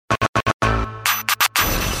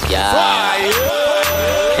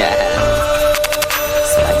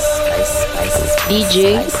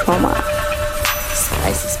DJ Chroma.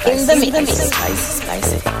 In the mix.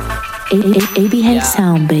 AB Hank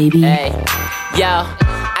sound, baby. Hey, yo,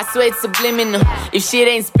 I swear it's subliminal. If shit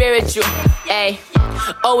ain't spiritual, hey.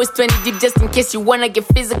 Always 20 deep just in case you wanna get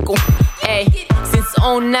physical. Hey, since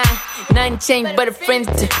 09, nothing changed but a friend.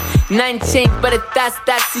 Nothing changed but a thought.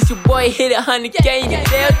 Since your boy hit 100K in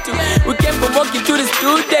jail too. We came from walking to the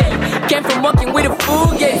studio. Came from walking with a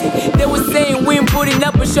fugazi. They were saying we ain't putting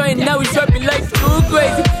up a show and now we dropping like too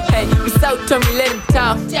crazy. Hey, Miss Out told me let him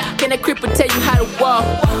talk. Can a cripple tell you how to walk?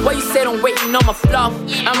 Why you said I'm waiting on my flop?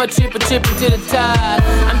 I'm a tripping to the top.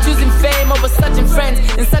 I'm choosing fame over certain friends.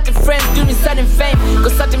 And certain friends do me certain fame.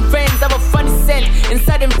 Cause certain friends have a funny sense. And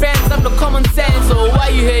certain friends have no common sense. So why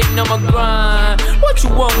you hating on my grind? What you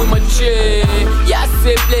want with my chick? Yeah, I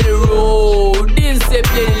said play the road. Didn't say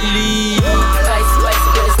play the lead. Spicy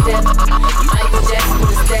with a step. Michael Jackson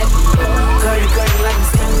with a step. Curry like a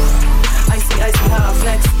step. Icy how I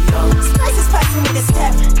flex. Spicy with a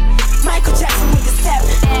step. Michael Jackson with a step.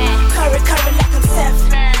 Curry like I'm Steph.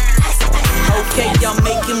 Okay, y'all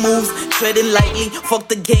making moves, treading lightly. Fuck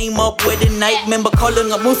the game up with the night. Remember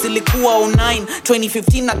calling up Musi Likuwa 09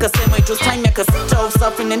 2015, nakasema it was time. Yakasita of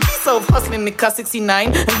suffering and piece of hustling in car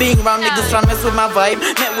 69. And being around niggas trying to mess with my vibe.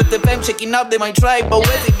 Met with the fam, checking out they my tribe. But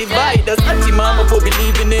where's the divide? That's anti mama for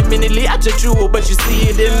believing in minutely. I just true, but you see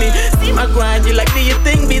it in me. See my grind, you like, do you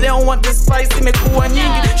think me? They don't want the spice, imekuwa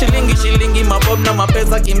nyingi. Shilingi, mabob na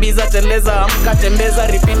mapesa. Kimbiza, teleza, amka tembeza.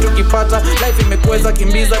 Repeat ukipata, life imekweza.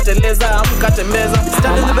 Kimbiza, teleza, amka tembeza.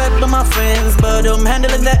 Stand in the back by my friends, but I'm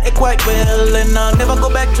handling that quite well. And I'll never go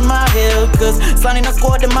back to my hill, cause signing a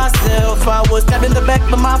squad to myself. I was stabbed in the back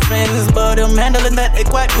by my friends, but I'm handling that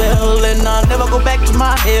quite well. And I'll never go back to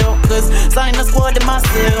my hill, cause signing a squad to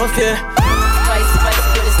myself, yeah. Spicy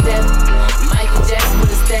with a step. Michael Jackson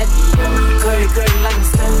with a step. Curry like a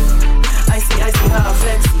step. Icy how I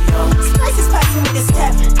flex. Spicy with a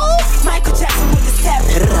step. Michael Jackson with a step.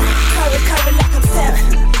 Curry like I'm Steph.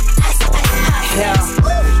 Yeah.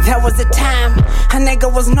 There was a time a nigga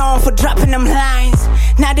was known for dropping them lines.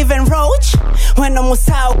 Not even Roach, when I'm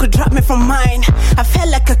Musao could drop me from mine. I felt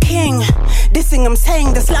like a king, dissing I'm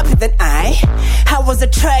saying the slappier than I was a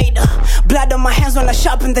trader, blood on my hands when I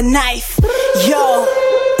sharpened the knife. Yo,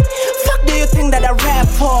 fuck do you think that I rap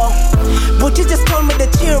for? But you just told me the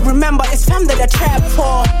chill, remember it's fam that I trap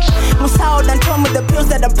for. Musao done told me the pills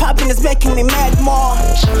that I'm popping is making me mad more.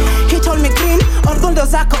 He told me green, Orgondo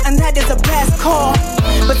Zako, and that is the best call.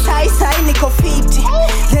 But sai niko fiti,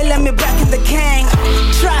 they let me back in the gang.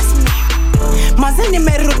 Trust me, mazeni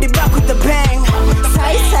merudi back with the bang.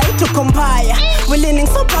 Sai tuko mbaya, we leaning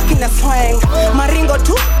so back in the swing. Maringo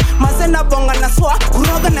tu, mazena bonga na swa,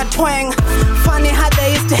 kuroga na twang. Funny how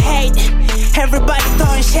they used to hate, everybody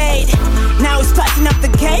throwing shade. Now it's passing up the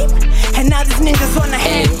game, and now these niggas wanna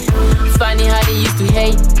hate. Funny how they used to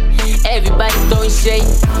hate, everybody throwing shade.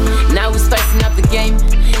 Now we spicing up the game,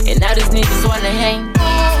 and now these niggas wanna hang.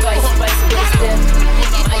 Spicy with a step.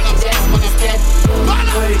 Michael Jackson with a step.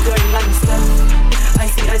 Curry like a step.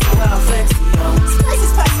 Icy how I flex.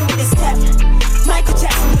 Spicy with a step. Michael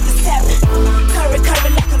Jackson with a step. Curry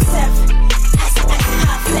like I'm Steph. Icy how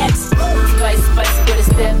I flex. Spicy with a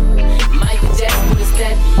step. Michael Jackson with a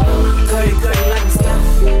step. Curry like a step.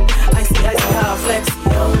 Icy how I flex.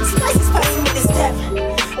 Spicy with a step.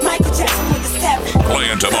 Michael Jackson with a step.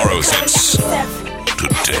 Playing tomorrow's hits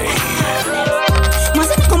today.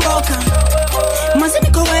 Mazini komboka, mazini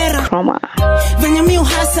kowera. Chroma. Venye mi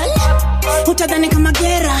uhasal, utadhani kama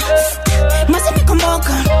gera. Mazini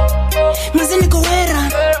komboka, mazini kowera.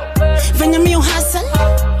 Venye mi uhasal,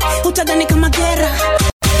 utadhani kama gera.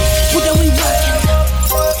 Buddha we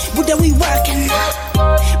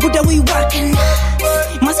working.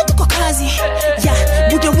 Mazini kwa kazi, yeah.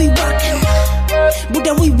 Buddha we working.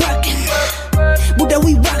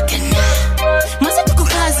 Mazini kwa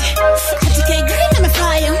kazi, hati K Green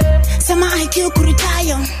amefire. Sema IQ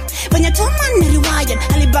kuritayo, venye toman ni riwaya.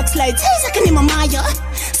 Ali backslide, say zake ni mamaya.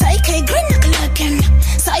 Say K Green na kalaken,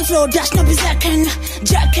 say flow dash no bizaken.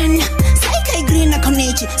 Jacken, say K Green na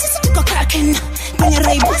konichi, sisi tuko kraken. Kwenye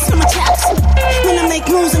Ray-Bans na machaps, when I make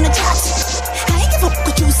moves on the charts. I give up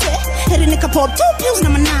what you say, heri nika pop 2 pills na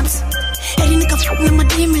manaps. Heri nika fuck na my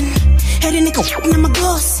demon, heri nika fuck na my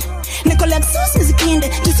ghost. Niko like sauce nizikinde,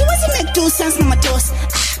 tusiwezi make 2 cents na matos.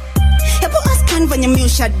 Hepo askan venye mi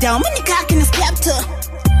shut down, mini kaki na skepta.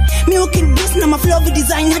 Mi ukin beast na ma flow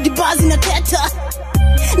design hadi bars in a teta.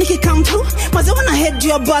 Niki come through, maze wanna head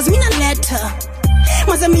your buzz, mina letter.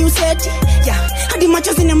 Maze mi useti, yeah, hadi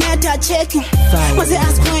machos in a meta checking. Maze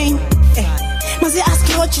ask Wayne, maze ask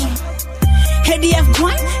fortune. Head you have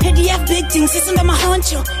one, head you have big things. It's under my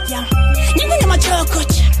honcho. Yeah. Ningu ni macho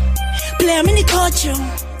coach. Play mini coach.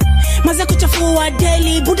 Maza kuchafua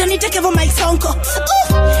daily. Buddha nitake over my sonko.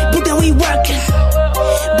 Buddha we working.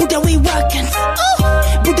 Buddha we working.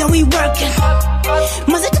 Buddha we working.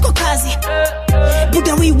 Maza tuko kazi.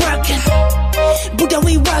 Buddha we working. Buddha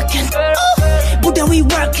we working. Buddha we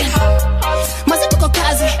working. Maza tuko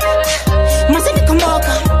kazi. Maza niko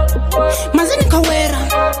moka. Maza niko wera.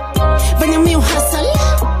 Vanya mi uhasal.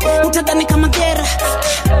 Utadhani kama gera.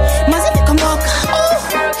 Maza niko moka.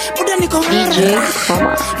 Buddha niko wera.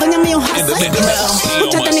 Vanya mi uhasal.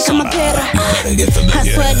 Utadhani kama gera. I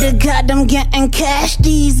swear to God I'm getting cash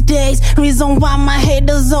these days. Reason why my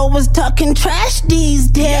haters always talking trash these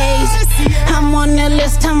days. I'm on the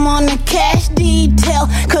list, I'm on the cash detail.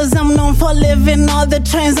 Cause I'm known for living all the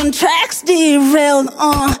trains and tracks derailed.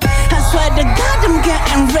 I swear to God I'm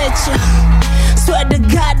getting richer. Swear to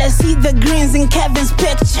God I see the greens in Kevin's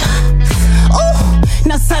picture. Oh,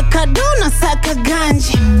 nasaka do, nasaka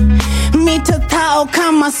ganji. Mita tao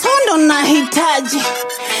kama sondo na hitaji.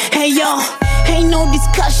 Hey yo, ain't no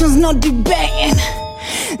discussions, no debating.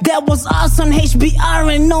 That was us on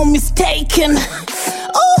HBR and no mistaken.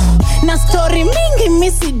 Oh, na story mingi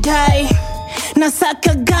misi die.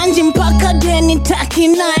 Nasaka ganji mpaka deni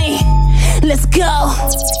takinai. Let's go.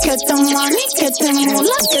 Get the money, get the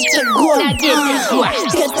moolah, get the guap.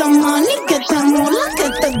 Get the money, get the moolah,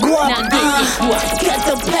 get the guap. Get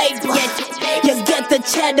the paper, you get the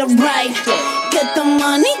cheddar right. Get the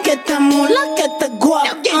money, get the moolah, get the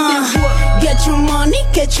guap. Get your money,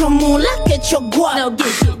 get your moolah, get your guap.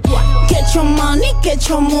 Get your money, get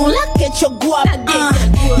your moolah, get your guap.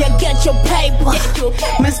 You get your paper,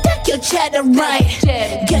 man, stack your cheddar right.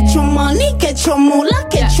 Get your money, get your moolah,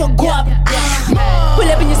 get your guap. Pull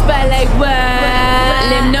up in your spot like what? Let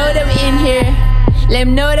them know that we in here. Let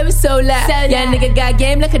them know that we so loud. Y'all nigga got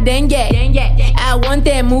game like a dengue. I want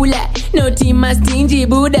that moolah. No team, my stingy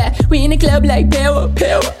Buddha. We in the club like pewa.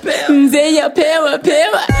 Mzeya pewa.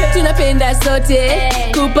 Tunapenda sote.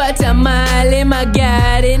 Kupata male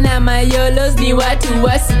magari na mayolos ni watu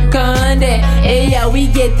wasikonde. Hey, yeah, we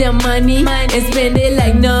get the money and spend it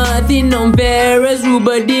like nothing on Veras,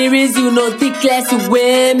 Rubadiris, you know, thick classy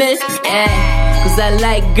women. Cause I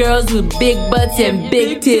like girls with big butts and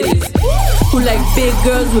big titties. Who like big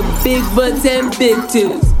girls with big butts and big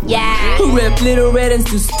titties. Yeah. Who rap Little Red and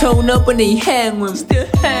still stone up when they hang with me.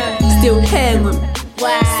 Still hang with me.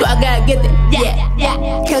 Wow. So I gotta get the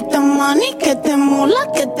yeah. Get the money, get the moolah,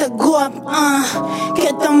 get the guap.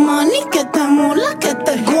 Get the money, get the moolah, get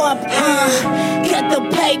the guap. Get the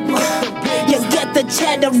paper, you get the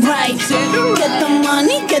cheddar right. Get the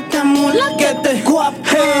money, get the moolah, get the guap.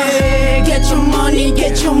 Get your money,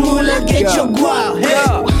 get your moolah, get your guap.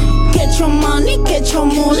 Get your money, get your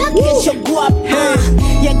moolah, get your guap.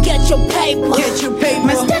 You get your paper,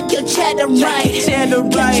 man, stack your cheddar right. Get your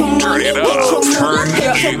money, get your moolah,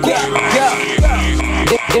 get your guap.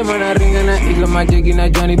 Demana ringana isla majegi na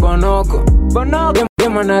Johnny Bonoko.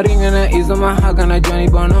 Demana ringana isla mahaka na Johnny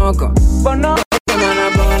Bonoko. Demana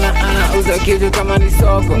bana ana uza kitu kama ni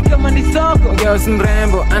soko. Girls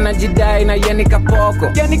mrembo anajidai na yani kapoko.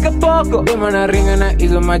 Demana ringana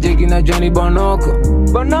isla majegi na Johnny Bonoko.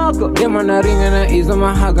 Demana ringana isla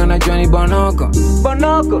mahaka na Johnny Bonoko.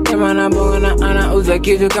 Demana bana ana uza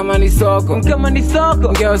kitu kama ni soko.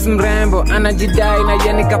 Girls mrembo anajidai na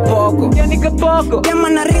yani kapoko.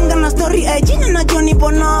 Demana ringa na story jina na Johnny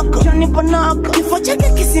Bonoko. Kifo chake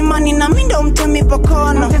kisimani na mindo mtemi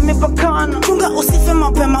pokono. Chunga usife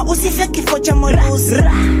mapema, usife kifo cha mweusi.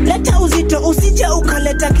 Leta uzito, usije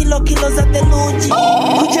ukaleta kilo za theluji.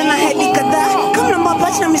 Kuja na hedi kadhaa, kama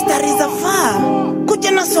mapacha na mistari za faa.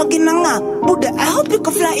 Kuja na swagi na nga, Buddha, I hope you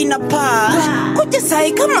can fly in a par. Kuja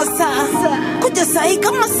sahi kama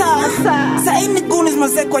saa. Sahi ni gunis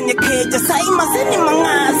maze kwenye keja, sahi maze ni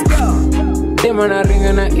mangazi. Demana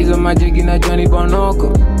ringana isla majegi na Johnny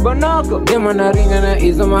Bonoko. Demana ringana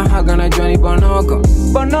isla mahaka na Johnny Bonoko.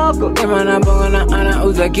 Demana bongana ana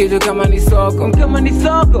uza kitu kama ni soko.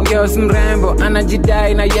 Girls mrembo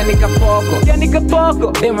anajidai na yani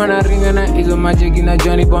kapoko. Demana ringana isla majegi na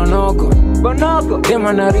Johnny Bonoko.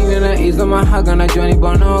 Demana ringana isla mahaka na Johnny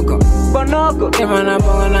Bonoko. Demana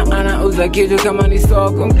bongana ana uza kitu kama ni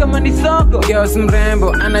soko. Girls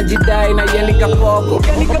mrembo anajidai na yani kapoko.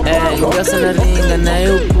 Girls ringa na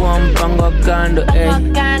yupo mpango kando.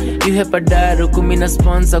 Yuhepa daru kumina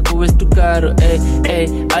sponsor kuwestu karo.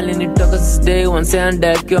 Alinitoka since day one say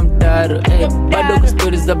andakio mtaro. Bado ku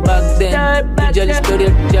stories za back then kujali story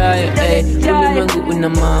ya kujayo. Ulimwengu una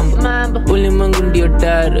mambo, ulimwengu ndio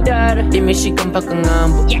taro. Imeshika mpaka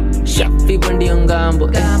ngambo, shark fever ndio ngambo.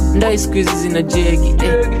 Ndai squeeze zina jegi,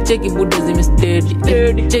 cheki buda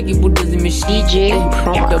zimesteady, cheki buda zimeshiki,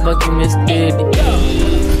 itabaki mesteady.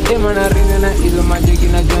 Demana ringa na izo majiki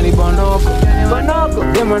na Johnny Bonoko.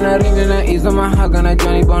 Demana ringa na izo mahaga na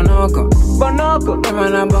Johnny Bonoko.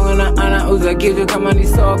 Demana bonga na ana uza kitu kama ni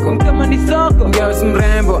soko. Girls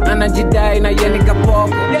mrembo anajidai na yeni kapoko.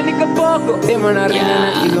 Demana ringa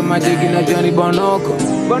na izo majiki na Johnny Bonoko.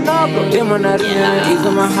 Demana ringa na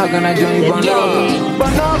izo mahaga na Johnny Bonoko.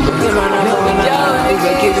 Demana bonga na ana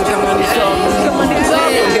uza kitu kama ni soko.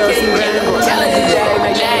 Girls mrembo anajidai na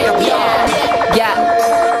yeni kapoko. Yeah.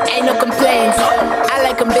 Ain't no complaints, I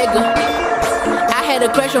like 'em bigger. I had a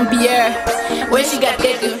crush on Pierre when she got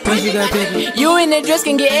thicker. You in the dress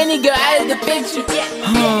can get any girl out of the picture.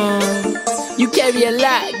 You carry a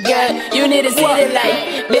lot, girl. You need to sit it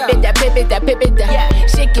like pepeta.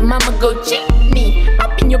 Shake it, mama, go check me.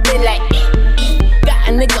 Up in your bed like got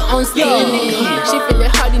a nigga on steady. She feel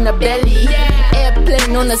it hard in her belly.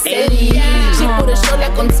 Airplane on the celly. She put a show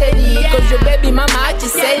like on telly. Cause your baby mama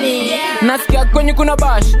achiselli. Nasikia kwenye kuna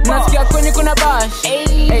bash.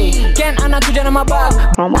 Ken anakuja na mabag,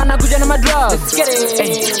 anakuja na madrugs.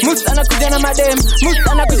 Mus anakuja na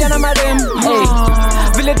madem.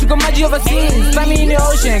 Vile tuko maji overseas, find me in the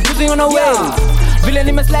ocean, cruising on a wave. Vile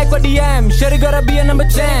ni maslike kwa DM, shawty gotta be a number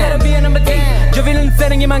 10. Jovilan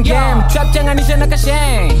setting in my game, trap changanisha na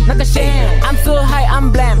kasheng. I'm so high,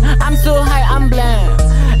 I'm blam.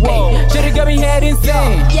 Shawty got me head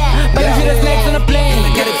insane, but you the snakes on a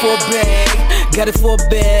plane. Got it for a bag. Got it for a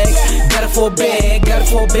bag, got it for a bag, got it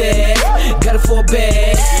for a bag, got it for a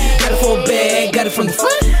bag, got it for a bag, got it from the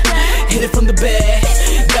front, hit it from the back.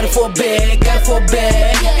 Got it for a bag, got it for a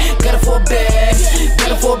bag, got it for a bag,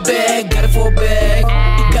 got it for a bag, got it for a bag,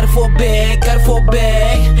 got it for a bag, got it for a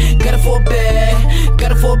bag, got it for a bag,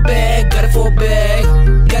 got it for a bag, got it for a bag,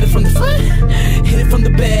 got it from the front, hit it from the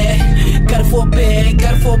back. Got it for a bag,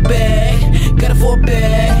 got it for a bag, got it for a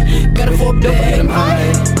bag, got it for a bag. Don't let them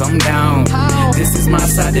hide, come down. This is my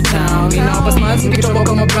side of town. You know, but smiles can get your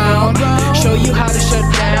come around. Show you how to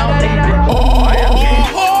shut down.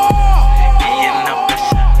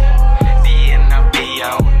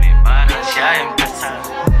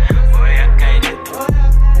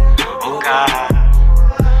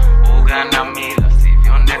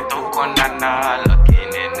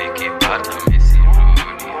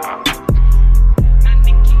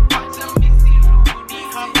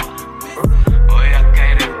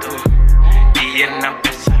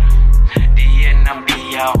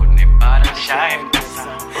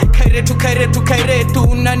 Kairetu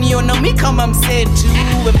unaniona me kama msetu.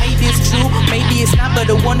 And maybe it's true, maybe it's not, but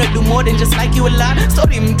I wanna do more than just like you a lot.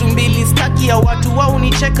 Sorry mtu mbili staki ya watu wao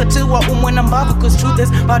unicheka tu wa umwe na mbavu. Cause truth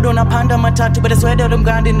is bado napanda matatu, but I swear that I'm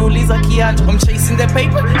grinding nuliza kiatu. I'm chasing that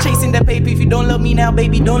paper. If you don't love me now,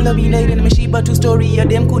 baby, don't love me later. Nimeshiba tu story ya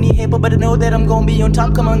dem kunihepa, but I know that I'm gonna be on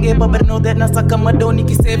top kama ngepa. But I know that nasaka madoni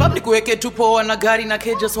kiseva. Nikuweke tu poa na gari na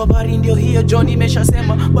keja swabari ndio hiyo Johnny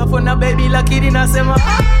meshasema. Wafo na baby lakini nasema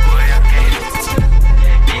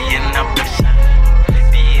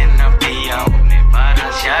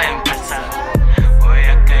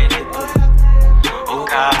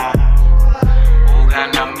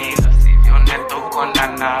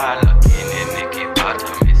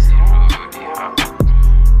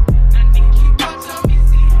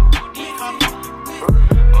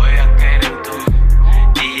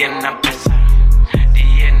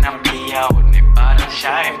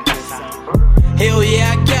heo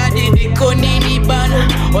ya kadi niko nini bana.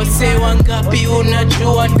 Wase wangapi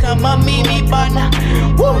unajua kama mimi bana.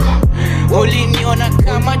 Uliniona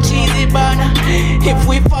kama cheesy bana. If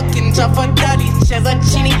we fucking tafadhali cheza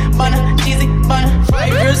chini bana. Cheesy bana.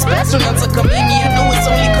 5 years past unataka mimi. I know it's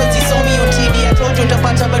only cause you saw me on TV. I told you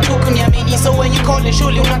utapata batuku niamini. So when you call it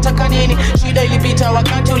shuli unataka nini. Shida ilipita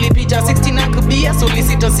wakati ulipita 16 akubia suli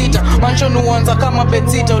sita. Mancho nuanza kama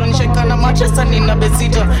bedsita. Ulinisheka na Manchester nina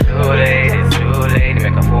bedsita. Too late,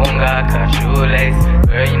 nimekafunga ka shoelace.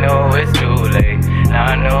 Girl, you know it's too late. Now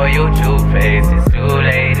I know you two-faced. It's too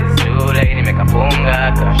late,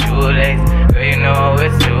 nimekafunga ka shoelace. Girl, you know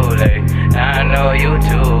it's too late. Now I know you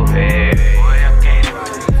two-faced.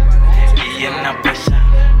 Diena pesa,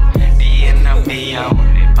 diena pia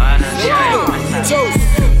une para shine.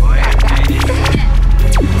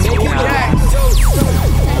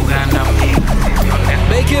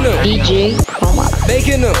 DJ Chroma.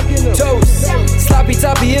 making them toast. Sloppy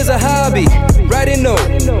toppy is a hobby, riding no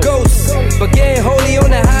ghosts, but getting holy on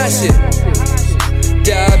the high shit.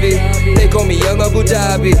 Dhabi, they call me Young Abu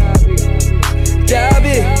Dhabi.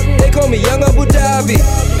 Dhabi, they call me Young Abu Dhabi,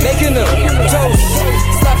 making them toast.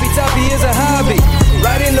 Sloppy toppy is a hobby,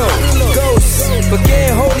 riding no ghosts, but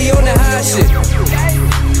getting holy on the high shit.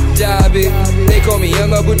 Dhabi, they call me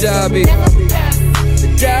Young Abu Dhabi.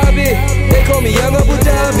 Dhabi, they call me Young Abu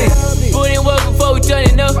Dhabi. Put in work before we turn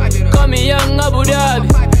it up. Call me Young Abu Dhabi.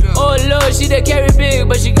 Oh Lord, she dey carry big,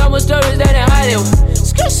 but she got more stories than in Hollywood.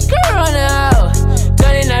 Skr on the house,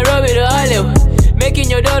 turning Nairobi to Hollywood.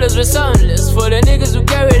 Making your daughters resoundless for the niggas who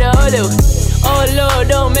carry the Hollywood. Oh Lord,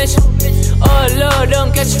 don't mention. Oh Lord,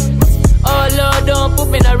 don't catch me. Oh Lord, don't put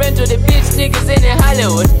me in a rent to the bitch niggas in the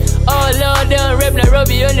Hollywood. Oh Lord, don't rep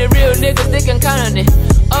Nairobi on the real niggas, they can count on it.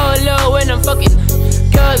 Oh Lord, when I'm fucking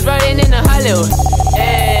girls riding in the Hollywood.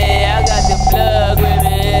 Hey, I got the plug with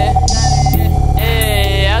me.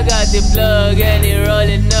 Hey, I got the plug and it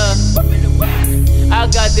rolling up. I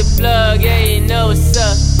got the plug, yeah, you know what's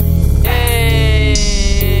up. Hey,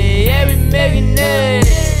 yeah, we making it.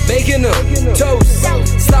 Making them toast.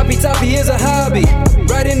 Sloppy toppy is a hobby,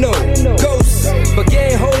 riding no ghosts, but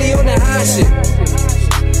getting holy on the high shit.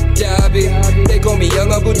 Dhabi, they call me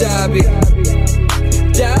Young Abu Dhabi.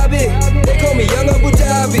 Dhabi, they call me Young Abu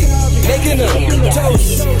Dhabi, making them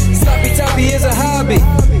toast. Sloppy toppy is a hobby,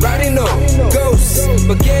 riding no ghosts,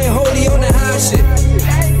 but getting holy on the high shit.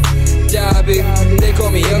 Dhabi, they call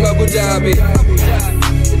me Young Abu Dhabi.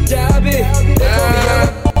 Dhabi, they call me Young Abu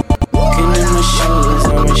Dhabi. Walking in my shoes,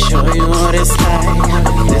 I'ma show you what it's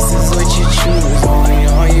like. This is what you choose, only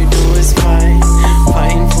all you do is fight.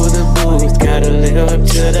 Fighting for the booth, gotta live up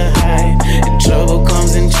to the hype. And trouble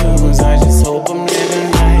comes in twos, I just hope I'm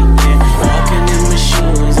living right, yeah. Walking in my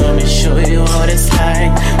shoes, I'ma show you what it's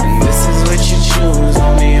like. And this is what you choose,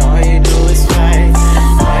 only all you do is fight.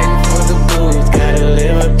 Fighting for the booth, gotta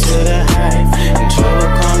live up to the hype. And trouble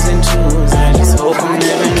comes in twos, I just hope I'm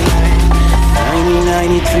living right.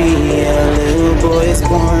 1993, yeah, a little boy is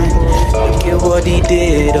born. Look at what he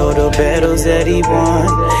did, all the battles that he won.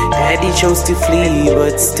 Daddy chose to flee,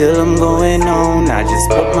 but still I'm going on. I just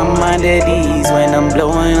put my mind at ease when I'm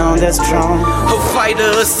blowing on that strong. A fighter,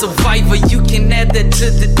 a survivor, you can add that to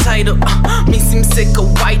the title. Me seem sick or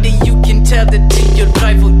wider, you can tell that to your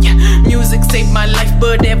driver. Yeah, music saved my life,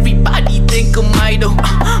 but everybody think I'm idle.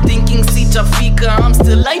 Thinking Sita Fika, I'm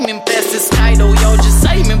still aiming past the sky though. Y'all just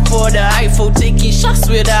aiming for the Eiffel, taking shots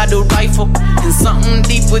without a rifle. And something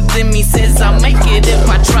deep within me says I'll make it if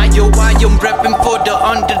I try. Yo, why I'm repping for the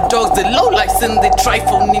underdogs, the lowlifes and the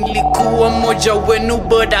trifle. Nilikuwa moja wenu,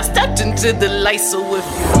 but I stepped into the light. So if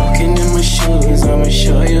you're walking in my shoes, I'ma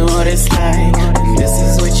show you what it's like. And this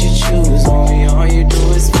is what you choose, only all you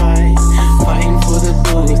do is fight. Fighting for the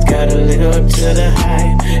booth, gotta live up to the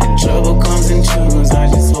hype. And trouble comes in twos, I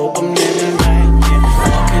just hope I'm living right, yeah.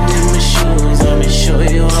 Walking in my shoes, I'ma show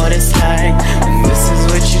you what it's like. And this is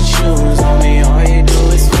what you choose, only all you do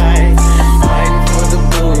is fight. Fighting for the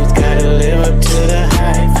booth, gotta live up to the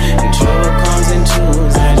hype. And trouble comes in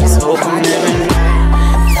twos, I just hope I'm living right.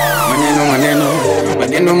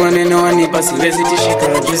 Maneno anipa siwezi tishika,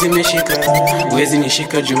 juzi meshika, wezi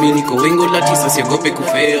nishika, jumi niko wingo la tisa, siogope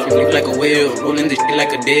kufail. Look like a whale, rolling this shit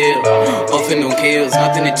like a deal. Often on kills,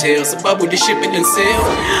 nothing to tell, sababu this shit been sell.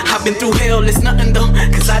 I've been through hell, it's nothing though,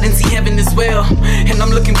 cause I didn't see heaven as well. And I'm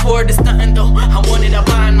looking forward to nothing though, I want it, I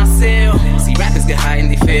buy and I sell. See rappers get high and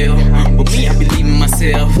they fail, but me, I believe in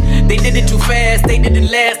myself. They did it too fast, they didn't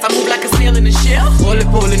last, I move like a snail in a shell.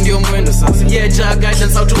 Pole ndio mwendo sasa, yeah, ja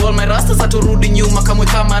guidance out to all my rastas, haturudi nyuma kamwe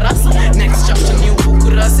kama rasa. Next chapter, new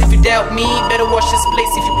ukurasa. If you doubt me, better watch this place.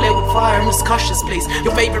 If you play with fire, most cautious place.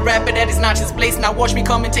 Your favorite rapper, that is not his place. Now watch me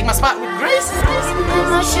come and take my spot with grace. In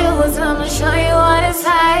my shoes, I'ma show you what it's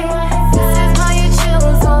like. This is how you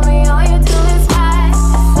choose, homie, all you do is fight.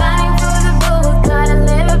 Fighting for the booth, gotta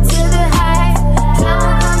live up to the hype.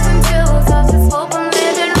 Trouble comes in twos, I just hope I'm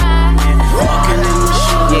living right. Walking in my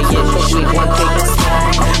shoes, I'ma show you what it's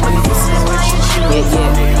like. And this is what you choose,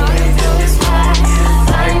 homie, all you do is fight.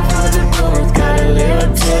 Fighting for the booth, gotta live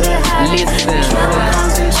up to the hype. Listen,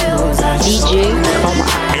 DJ Coma.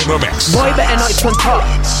 Boy better not turn top,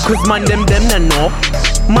 cause man them nah know.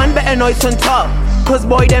 Man better not turn top, cause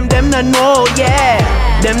boy them nah know, yeah.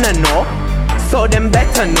 Them nah know, so them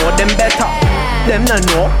better know, them better. Them nah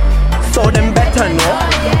know, so them better know.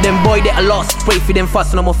 Them boy they are lost, pray for them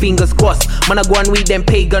fast, no more fingers crossed. Man I go on with them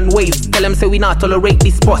pagan ways, tell them say we not tolerate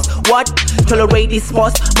this boss. What? Tolerate this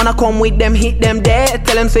boss? Man I come with them, hit them there,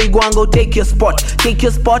 tell them say go and go take your spot. Take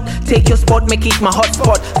your spot, make it my hot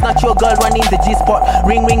spot. Snatch your girl, run in the G-spot.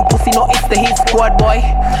 Ring ring pussy, no it's the hit squad boy.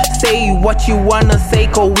 Say what you wanna say,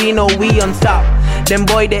 cause we know we on top. Them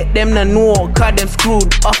boy that them no know, cause them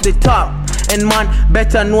screwed off the top. And man,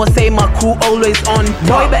 better know, say my crew always on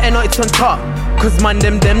top. Boy better know it's on top, cause man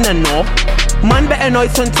them no know. Man better know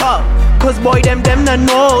it's on top, cause boy them no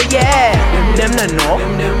know, yeah. Them no know,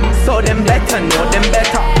 so them better know, them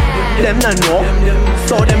better. Them no know,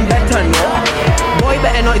 so them better know. Boy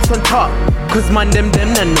better know it's on top, cause man them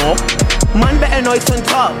no know. Man better know it's on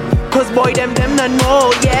top, cause boy them no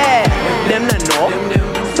know, yeah. Them no know.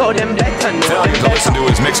 So them better know. Tell him to listen to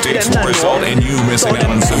his mixtapes for result and you missing out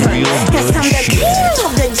on some real good shit. King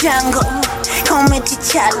of the jungle, call me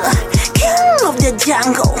T'Challa. King of the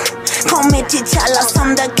jungle, call me T'Challa.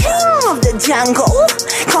 I'm the king of the jungle,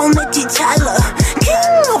 call me T'Challa. King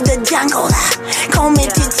of the jungle, call me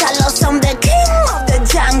T'Challa. I'm the king of the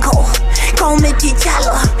jungle, call me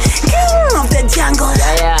T'Challa. King of the jungle,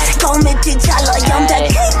 call me T'Challa. I'm the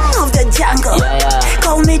king of the jungle,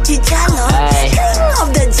 call me T'Challa. King of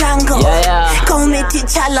the jungle, call me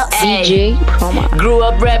T'Challa. DJ Chroma. Grew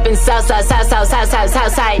up rapping Southside, Southside, Southside,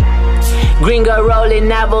 Southside. Green girl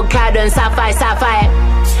rolling avocado and sapphire, sapphire.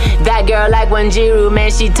 That girl like Wanjiru,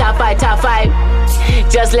 man, she top five, top five.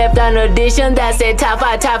 Just left an audition that said top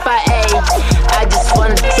five, ayy. I just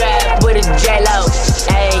wanna trap with a J-Lo,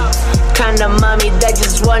 ayy. Kinda mommy that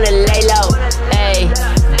just wanna lay low, ayy.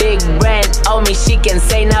 Big brand on me, she can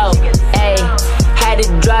say no, ayy. Had to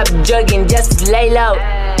drop jugging just to lay low,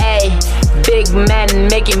 ayy. Big man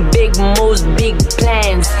making big moves, big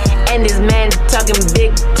plans. And this man talking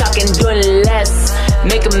big, talking doing less.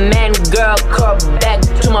 Make a man, girl, curl back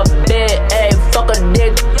to my bed, ayy. Fuck a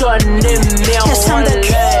dick, turn in me on one leg. Yes, I'm the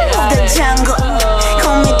king of the jungle,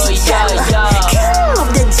 call me T'Challa. King of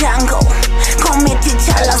the jungle, call me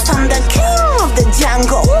T'Challa. I'm the king of the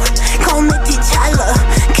jungle, call me T'Challa.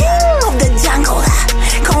 King of the jungle,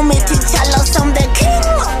 call me T'Challa. I'm the king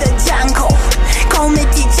of the jungle, call me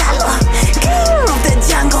T'Challa. King of the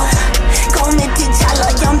jungle, call me T'Challa.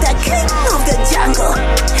 I'm the king of the jungle,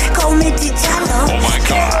 call me T'Challa. Oh my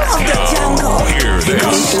God, of the jungle. Hear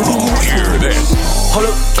this, hear this. Hold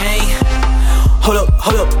up, gang. Hold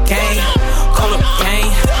up, gang. Call up, gang.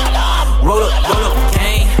 Roll up,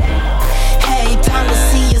 gang. Hey, time to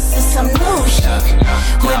see you see some new shit.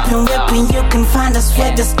 Whipping, you can find us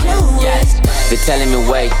where this blue is. They telling me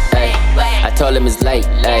wait, ayy. I told him it's late,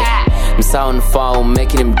 ayy. I'm so on the phone,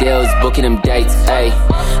 making them deals, booking them dates, ayy.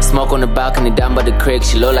 Smoke on the balcony down by the creek,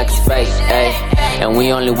 she look like it's fake, ayy. And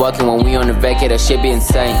we only walking when we on the vacay, that shit be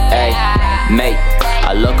insane, ayy. Mate,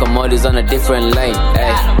 our locomotives on a different lane,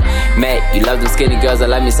 ayy. Mate, you love them skinny girls, I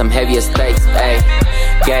like me some heavier steaks, ayy.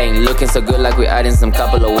 Gang, looking so good like we adding some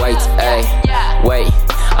couple of weights, ayy. Wait,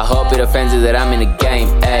 I hope it offends you that I'm in the game,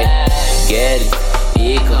 ayy. Get it,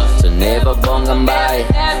 ego, so never bongan by.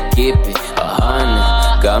 Keep it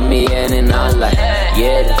 100, got me in and out like.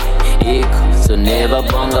 Get it, ego, so never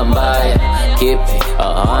bongan by. Keep it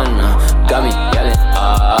 100, got me yelling,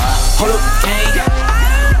 Hold up, gang.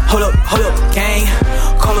 Hold up, gang.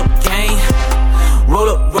 Call up, gang. Roll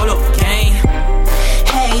up, gang.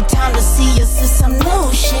 Hey, time to see you see some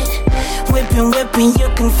new shit. Whipping, you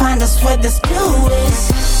can find us where this blue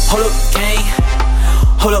is. Hold up, gang.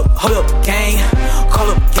 Hold up, gang. Call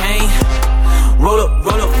up, gang. Roll up,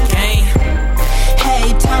 gang.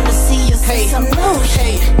 Hey, time to see you see some new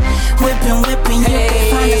shit. Whipping, you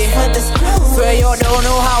can find us where this blue is. Swear you don't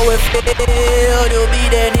know how it feel to be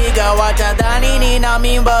the nigga. Watch a Danny Nina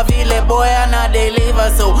mean but feel it boy and I deliver.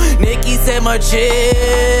 So Nikki said my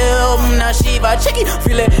chill. Now Shiva checky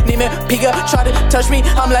feel it. Need me pigga try to touch me.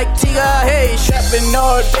 I'm like Tiga. Hey, strapping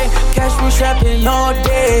all day. Catch me strapping all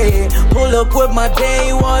day. Pull up with my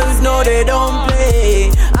day ones. No they don't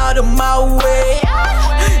play. Out of my way.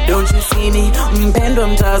 Don't you see me?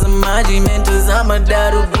 Pendum ties of magimentos. I'm a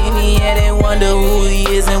darubini. Yeah, they wonder who he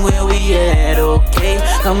is and where we at, okay?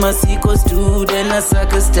 I'm a sequel student, a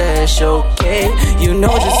sucker stash, okay? You know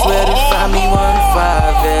just where to find me, 15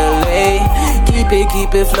 LA.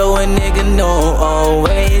 Keep it flowing, nigga, no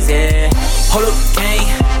always, yeah. Hold up, gang.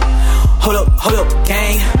 Hold up,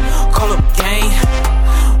 gang. Call up, gang.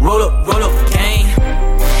 Roll up, gang.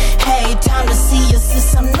 Hey, time to see you see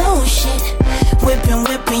some new shit.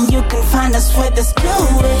 Whipping, you can find us where this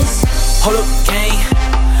blue is. Hold up, gang.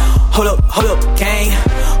 Hold up, gang.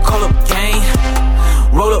 Call up, gang.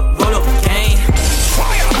 Roll up, gang.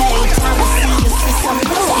 Hey, time to see you see some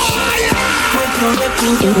new shit.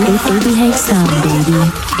 ABH Sound, baby.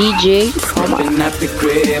 DJ Coma. Stepping at the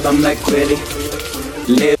crib, I'm like kweli.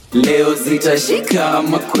 Leo zitashika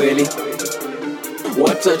ama kweli.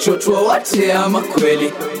 Watachotwa wate ama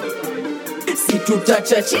kweli. Si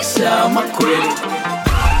tutachachisha ama kweli.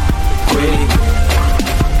 Kweli.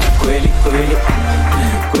 Kweli, kweli.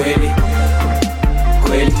 Kweli.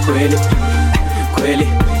 Kweli, kweli. Kweli.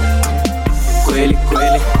 Kweli,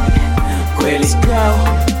 kweli. Kweli.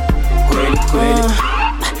 Kweli, kweli.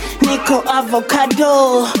 Niko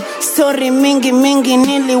avocado, story mingi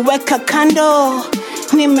niliweka kando.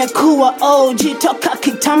 Nimekuwa OG toka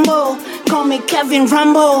kitambo. Call me Kevin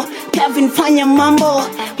Rambo, Kevin fanya mambo.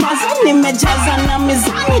 Mazi nimejaza na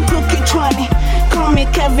mizani tu kichwani. Call me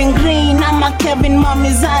Kevin Green ama Kevin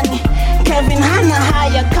mamizani. Kevin hana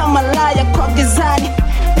haya kama laya kwa gizani.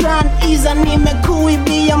 Plan iza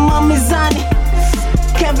nimekuibia mamizani.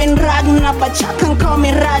 Kevin Rag na pachaka call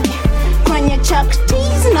me Ragi. Kwenye Chuck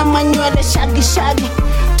T's na manywele shagi.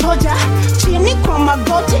 Toja chini kwa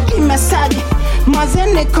magoti imesagi.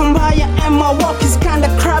 Mazene kombaya and my walk is kinda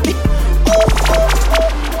crabby.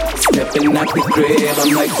 Stepping at the crib,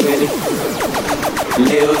 I'm like kweli.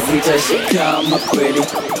 Leo zitashika ama kweli.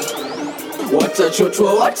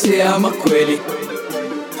 Watachotwa wate ama kweli.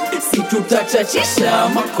 Si tutachachisha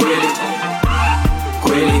ama kweli.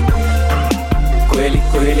 Kweli. Kweli,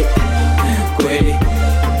 kweli. Kweli.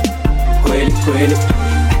 Kweli, kweli.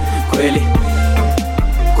 Kweli.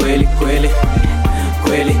 Kweli, kweli.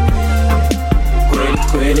 Kweli. Kweli,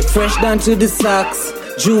 kweli. Fresh down to the socks.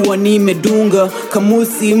 Jua nimedunga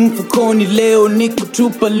kamusi mfukoni leo ni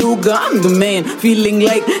kutupa lugha. I'm the man feeling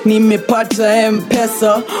like nimepata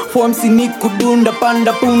M-Pesa. Formsi ni kudunda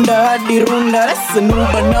panda punda hadi runda. That's a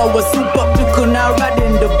nuba now a super tuko now right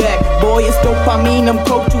in the back. Boy it's dopamine I'm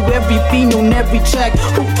coke to every fiend on every track.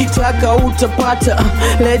 Ukitaka utapata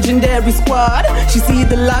legendary squad. She see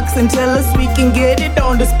the locks and tell us we can get it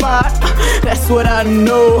on the spot. That's what I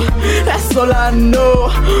know, that's all I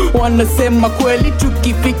know. Wanasema kweli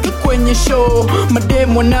tukifika kwenye show.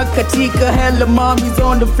 Mademo na katika hella mommies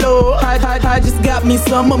on the floor. I just got me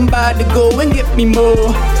some, I'm about to go and get me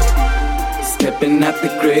more. Stepping at the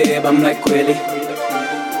crib, I'm like kweli.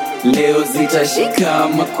 Leo zitashika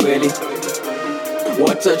ama kweli.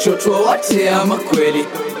 Watachotwa wate ama kweli.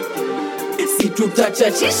 Si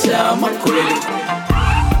tutachachisha ama kweli.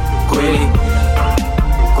 Kweli.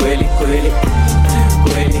 Kweli, kweli.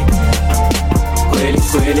 Kweli. Kweli,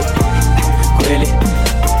 kweli. Kweli.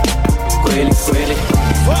 Kweli, kweli.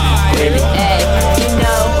 Kweli.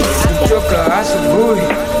 Kutoka asubuhi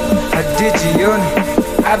hadi jioni,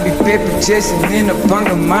 I be paper chasing in a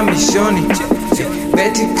panga mami shoni.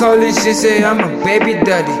 Betty calling, she say I'm a baby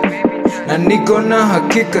daddy. Na niko na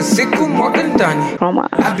hakika siku moja ndani.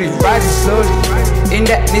 I be riding slowly in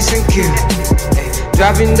that Nissan Kill.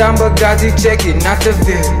 Driving down Bugatti, checking out the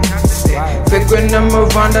view. Fake when I'm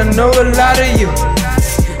around, I know a lot of you.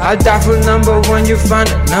 I'll die for number one, you find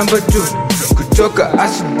a number two. Kutoka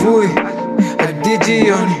asubuhi hadi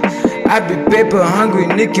jioni, I be paper hungry,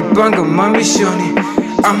 Nikki Panga, mommy shoni.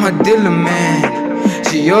 I'm a dealer man,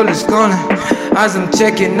 she always calling. As I'm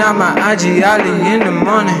checking out my IG alley in the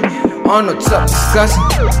morning. On the top discussing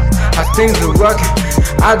how things are working.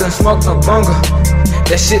 I don't smoke no bongo,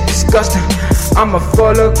 that shit disgusting. I'ma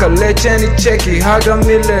follow college and check it, how got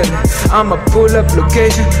me lately. I'ma pull up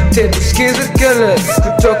location, tell the skills are killers.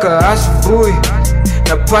 Kutoka asubuhi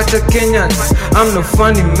napata Kenyans, I'm no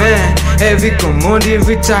funny man. Every commodity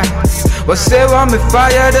retire. Wase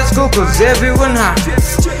wamefire, that's cool cause everyone high.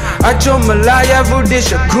 Acho malaya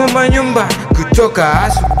rudisha kuma nyumba. Kutoka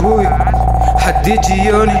asubuhi hadi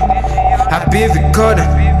jioni, I be recording,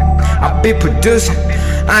 I be producing.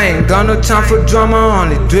 I ain't got no time for drama,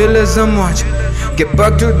 only drillers I'm watching. Get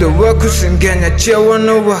back to the work, cause I'm getting a chill when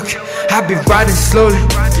I walk. I be riding slowly,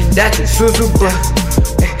 that's a Suzuka.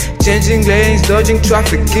 Changing lanes, dodging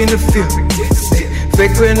traffic in the field.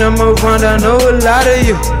 Fake when I'm around, I know a lot of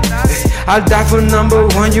you. I'll die for number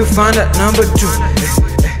one, you find out number two.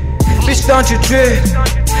 Bitch, don't you trip,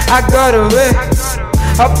 I got away.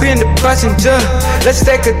 Hop in the passenger, let's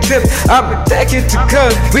take a trip. I'ma take you to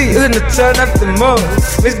club, we in the turn up the mode.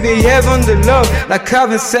 Misbehave on the low, like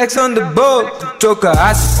having sex on the boat. Kutoka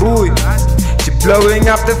asubuhi, she blowing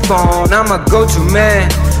up the phone. I'm a go-to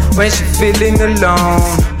man when she feeling alone.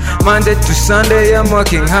 Monday to Sunday, I'm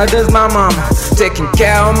working hard as my mama, taking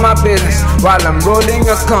care of my business while I'm rolling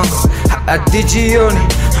a Congo. I Digione,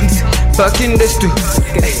 I'm fucking this too.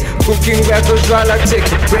 Cooking records while I take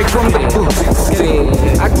a break from the booth.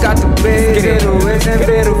 I got the big little ways and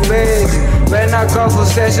little face. When I I call for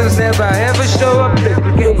sessions, never ever show up.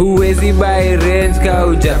 Huwezi buy range ka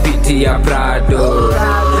ujapitia Prado.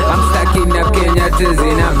 I'm stuck in a Kenya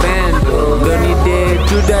tezina bendo. Doni day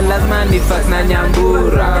tuda lazima nifas na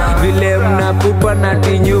nyambura. Vile mnapupa na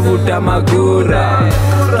tinyuvu tamagura.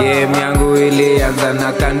 Game yangu ilianza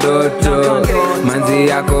na kandoto. Manzi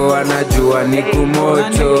yako wanajua ni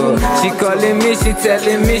kumoto. She calling me, she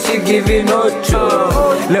telling me, she giving ocho.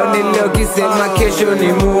 Leo ni leo kisema kesho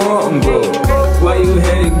ni muongo. Why you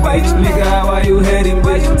heading, bitch? Nigga, why you heading,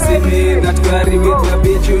 bitch? See me in that car with a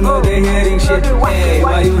bitch, you know they heading shit. Hey,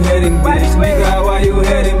 why you heading, bitch? Nigga, why you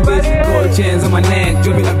heading, bitch? Gold chains on my neck,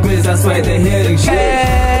 dripping like bitch, that's why they heading shit.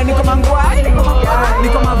 Hey, niko mangwai,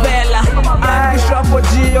 niko mavela. Bishopo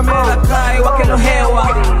G, omera kai, wakelo hewa.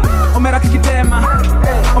 Omera kikitema,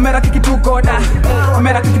 omera kikitukoda.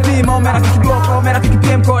 Omera kikipima, omera kikiboko, omera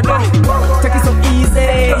kikipiem koda. Take it so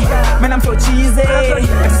easy, man I'm so cheesy. I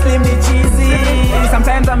just slim me cheesy.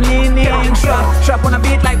 Sometimes I'm leaning, sharp on a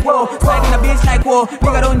beat like whoa. Slide in a beach like whoa.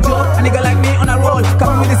 Nigga don't joke, a nigga like me on a roll.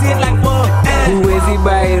 Coming with the seat like whoa. Huwezi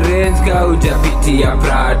buy range ka ujapitia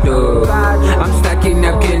Prado. I'm stuck in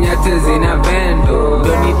a Kenya tezina bendo.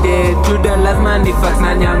 Doni day tuda lazima nifas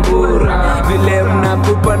na nyambura. Vile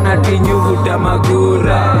mnapupa na tinyuvu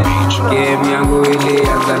tamagura. Game yangu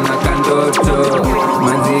ilianza na kandoto.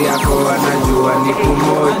 Manzi yako wanajua ni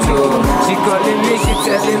kumoto. She calling me, she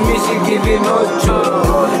telling me, she giving ocho.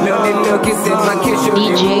 Leo ni leo kisema kesho ni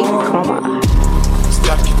muongo.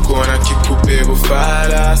 Staki kuona kikupe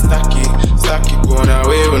bufala. Staki kuona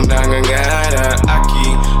wewe ndangangana.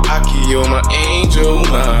 Aki, you're my angel,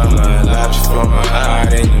 mama. Love you from my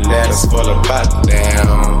heart and you let us fall apart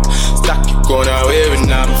down. Staki kuona wewe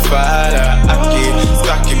na mfala.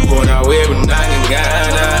 Staki kuona wewe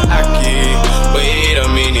ndangangana. Wait a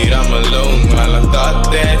minute, I'm alone while I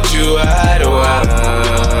thought that you had one.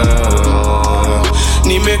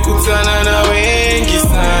 Nimekutana na wengi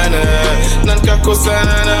sana, na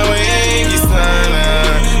nikakosana na wengi sana.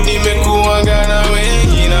 Nimekuanga na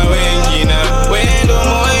wengi na wengi na wendo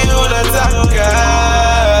moyo nataka.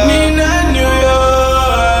 Nina nyoyo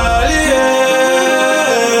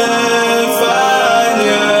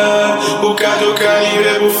aliyefanya ukatoka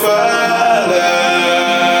niwe bufala.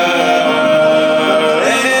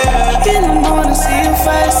 In the morning, see your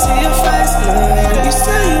face, love. You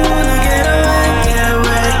say you wanna get away,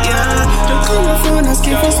 yeah. Don't call my phone, ask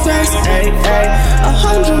if it's space, ay.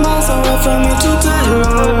 100 miles away from you to die.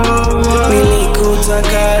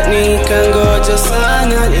 Nilikutaka nikangoja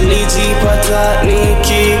sana, nilijipata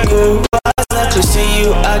nikikuwaza. To see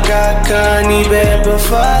you agaka nibeba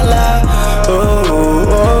fala.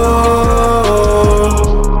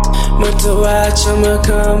 Matowacha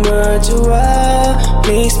makama jua.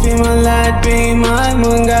 Please be my light, be my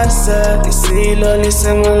mwangaza. Nisilo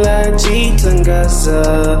nisema la jitangaza.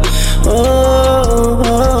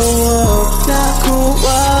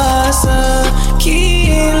 Nakuwaza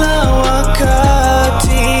kila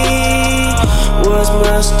wakati. Was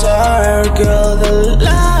my star girl, the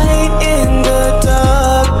light in the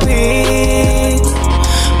dark pit.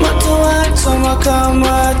 Matowacha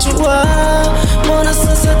makama jua. Mbona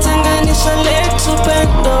sasa tenganisha letu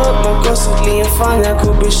pendo. Makosa uliyofanya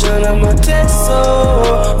kubishana mateso.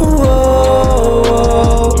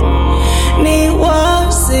 Ni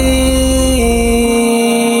wazi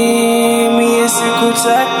mie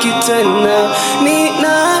sikutaki tena. Ni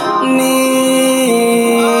nani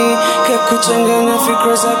kakuchanganya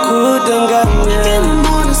fikra za kudanganya. In the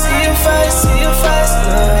morning, see your face,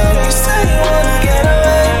 love. You say you wanna get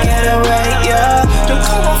away, yeah. Don't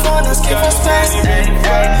call my phone, ask if it's space,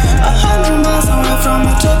 ay. 100 miles away from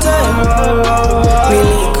you today.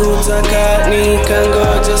 Nilikutaka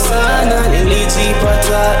nikangoja sana,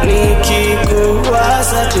 nilijipata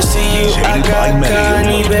nikikuwaza. To see you agaka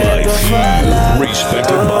nibeba fala.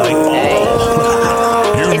 Respected by all.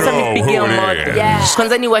 Esa nipigia moto,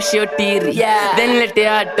 kwanza ni washiotiri, then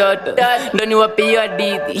letea toto, ndo ni wapeyo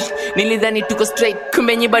hadithi. Nilidhani tuko straight,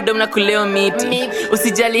 kumbe nyi bado mna kuleo miti.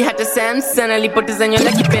 Usijali hata Samson alipoteza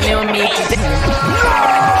nywele kipeneo miti.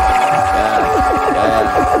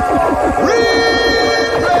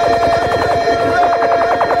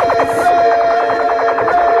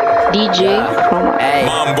 DJ Chroma.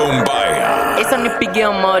 Mambo Mbaya. Esa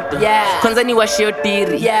nipigia moto, kwanza ni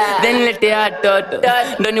washiotiri, then letea toto,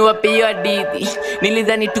 ndo ni wapeyo hadithi.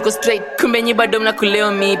 Nilidhani tuko straight, kumbe nyi bado mna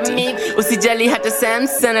kuleo miti. Usijali hata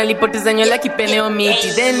Samson alipoteza nywele kipeneo miti.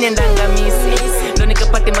 Then niendanga misi, ndo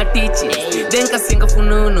nikapate matichi. Then kasinga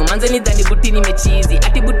fununu, manze nidhani buti nimechizi.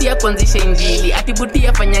 Ati buti ya kuanzisha injili, ati buti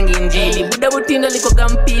ya fanyangi injili. Buda buti ndo likoga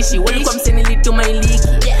mpishi, walikuwa mseni lituma iliki.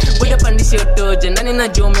 Buda pandisha shotoje ndani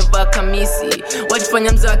najua umevaa kamisi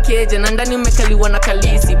wajifanya mzee wa keja na ndani umekaliwa na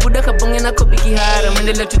kalisi buda kabonge na kobiki hara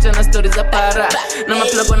mwendelea tucha na stories za para na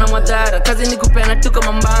maplago na madhara kazi ni kupeana tu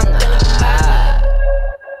kama mbanga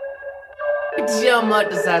Pitishia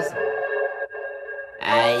moto sasa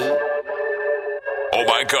Oh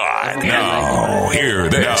my God! Now hear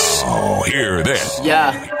this. Now hear this.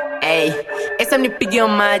 Yeah, hey, esa mnipigia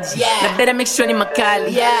maji na better make sure ni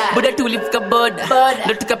makali buda tulifika boda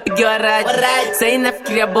ndo tukapigia raji sasa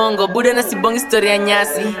nafikiria bongo buda na sibongi story ya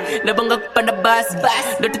nyasi na bongo kupanda basi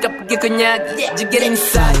ndo tukapigia konyagi jigeri ni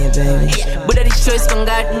safi buda ni choice kwa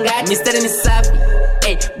ngati mistari ni safi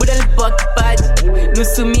hey, buda lipo kipaji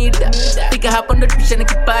nusu mida fika hapo ndo tupishane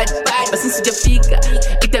kipaji basi sijafika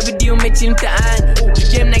itabidi umechi mtaani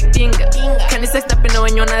game night tinga kanisa stapena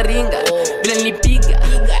wenye wanaringa bila nilipiga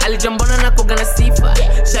alijambona na koga na sifa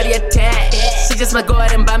shari attack she just might go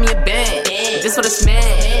out and buy me a band just for the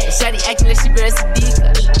smash shari acting like she very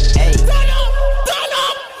sadika hey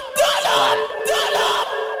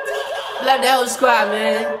love that whole squad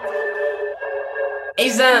man hey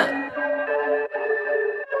son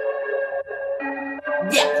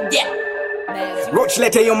yeah Roach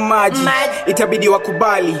lete yo maji itabidi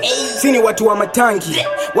wakubali sini watu wa matangi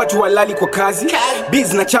watu walali kwa kazi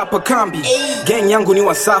biz na chapa kambi gang yangu ni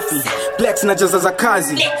wasafi Plex na jaza za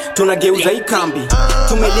kazi tunageuza hii kambi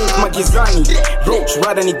tumelink magizani Roach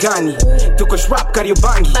rada ni gani tuko shrap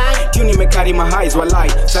kariobangi tuni mekari mahais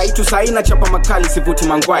walai saitu saina chapa makali sivuti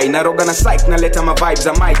mangwai na roga na psych na leta ma vibes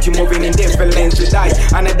za mic you moving in different lanes to die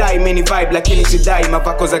anadai many vibe lakini sidai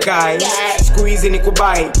mavako za guy siku hizi ni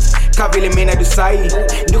kubai kavile mina dusai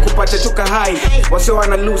ndio kupata tuka high wase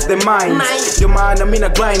wana lose their minds ndio maana mina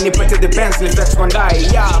grind nipate the bands ni flex one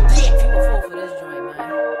die yeah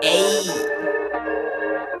hey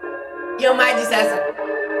yo maji sasa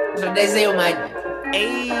tunadai yo maji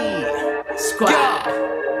hey squad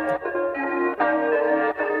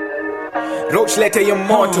Roach lete yo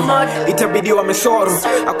moto itabidi wamesoro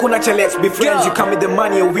hakuna cha let's be friends you come with the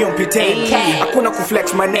money or we don't pretend hakuna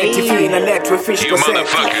kuflex my net if you in a net we fish for set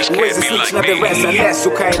where's the switch not the rest unless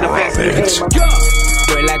you kind of best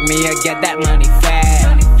boy like me I get that money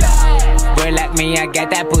fast boy like me I get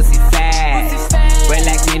that pussy fast boy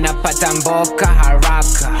like me napata mboka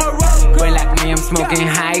haraka boy like me I'm smoking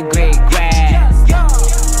high grade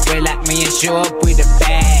grass boy like me and show up with a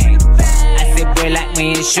bag boy like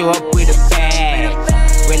me and show up with a bag.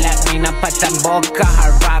 Boy like me napata mboka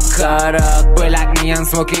haraka. Boy like me I'm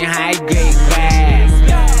smoking high grade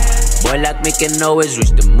grass. Boy like me can always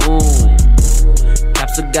reach the moon.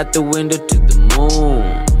 Cops got the window to the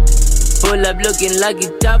moon. Pull up looking like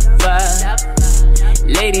it top 5.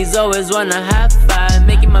 Ladies always wanna high five.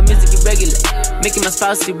 Making my music irregular, making my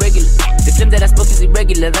spouse irregular. The claim that I spoke is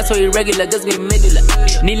irregular, that's why irregular girls get medulla.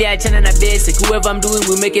 Nili achana na basic, whoever I'm doing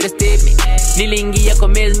we make it a statement. Nili ingia kwa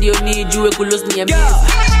mez ndio nijue kulos ni ya mez.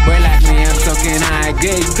 Boy like me I'm talking high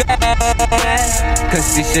grade grass.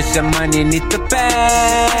 Cause it's just your money need the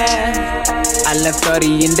past. I left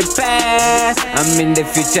 30 in the past, I'm in the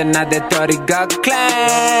future now that 30 got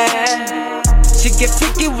class. She get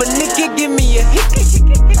freaky when Nicky give me a hickey.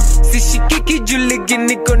 See she kiki juligi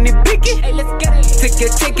niko ni biki.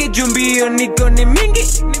 Take it jumbio niko ni mingi.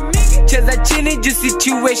 Cheza chini ju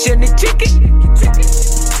situation ni tricky.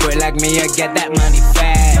 Boy like me I get that money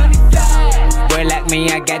fast. Boy like me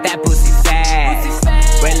I get that pussy fast.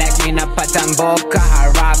 Boy like me napata mboka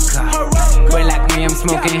haraka. Boy like me I'm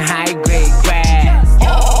smoking high grade grass.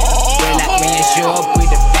 Boy like me I show up with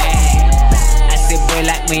a bag. I say boy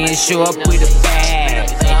like me I show up with a bag.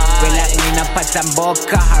 Boy like me napata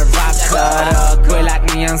mboka haraka. Boy like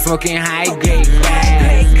me I'm smoking high grade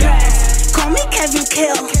grass. Call me Kevin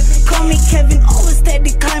Kill. Call me Kevin, always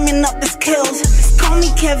steady climbing up the skills. Call me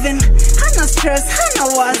Kevin, hana stress, hana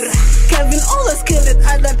was. Kevin always kill it,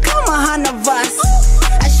 I that kama hana vas.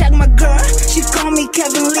 I shag my girl, she call me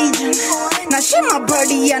Kevin Legion. Now she my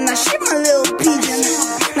birdie, yeah, now she my little pigeon.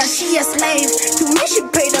 Now she a slave, to me she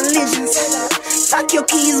paid allegiance. Fuck your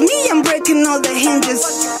keys, me I'm breaking all the hinges.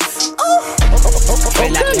 Boy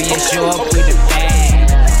like me and show up with a bag.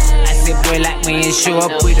 I said boy like me and show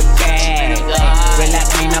up with a bag. Boy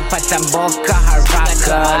like me napata mboka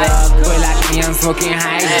haraka. Boy like me I'm smoking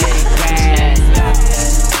high grade grass.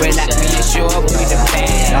 Boy like me and show up with a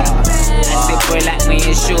bag. I said boy like me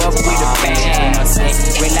and show up with a bag.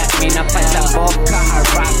 Boy like me napata mboka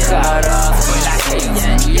haraka. Boy like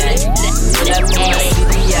me pull up to my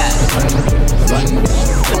city, yeah.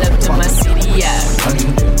 Pull up to my city, yeah.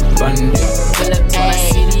 Pull up to my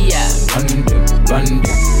city, yeah.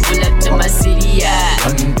 Pull up to my city, yeah.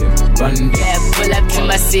 Yeah, pull up to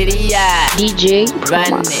my city, yeah. DJ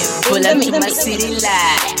Run it. Pull up to my city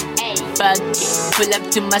light. Fuck it. Pull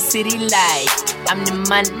up to my city light. I'm the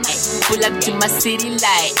man. Pull up to my city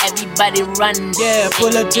light. Everybody run. Yeah,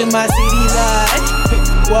 pull up to my city light.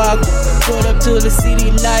 Walk. Pull up to the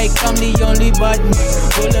city light. I'm the only button.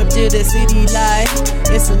 Pull up to the city light.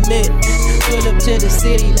 It's a lit. Pull up to the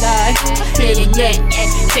city light. Yeah.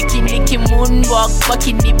 Cheki niki moonwalk.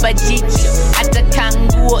 Wakinipa jicho. Hata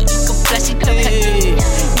kanguo iko flash itoka.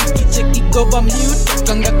 Cheki go ba mute.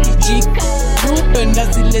 Kanga kijiko. Penda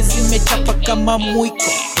zile zimechapa kama mwiko.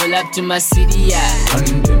 Pull up to my city, yeah.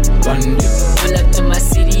 Pull up to my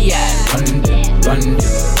city, yeah.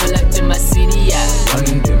 Pull up to my city, yeah.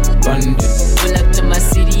 Pull up to my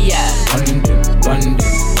city, yeah.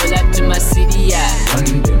 Pull up to my city, yeah.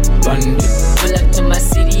 Pull up to my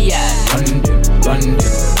city, yeah.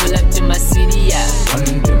 Pull up to my city, yeah.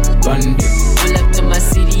 Pull up to my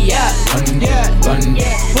city, yeah.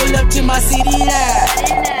 Pull up to my city, yeah.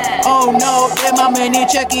 Oh no, them a many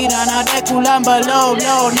checking and a deck ulamba low.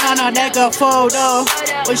 Nana deck a photo.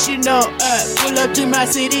 What she know? Pull up to my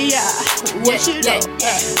city, yeah. What she know?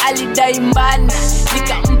 Alidai mbana,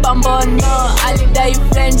 nika mpambono. Alidai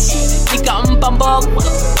French, nika mpamboko.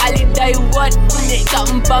 Alidai what, nika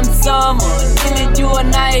mpamsomo. Nilijua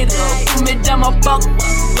Nairo, kumejaa mapoko.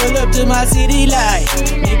 Pull up to my city light.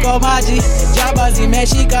 Niko maji, jaba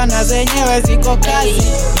zimeshika na zenyewe ziko kazi.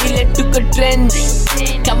 Ile tuko trendy,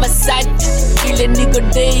 kama Sachi. Ile niko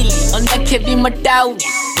daily, onda kebi matawi.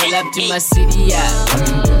 Pull up to my city, yeah.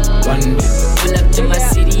 Pull up to my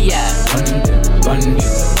city, yeah.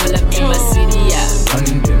 Pull up to my city, yeah.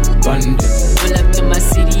 Pull up to my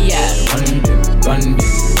city, yeah.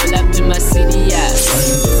 Pull up to my city, yeah.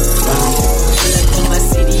 Pull up to my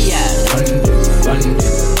city, yeah. Pull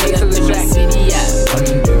up to my city, yeah.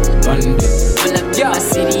 Pull up to my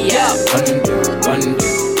city, yeah.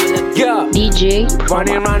 DJ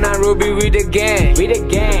running round Nairobi with the gang.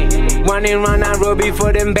 Running round Nairobi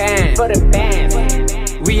for them bands.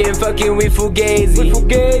 We ain't fucking with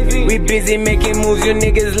Fugazi. We busy making moves, you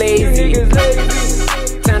niggas lazy.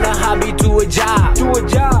 Turn a hobby to a job.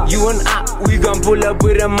 You and I, we gon' pull up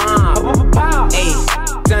with a mob. Hey,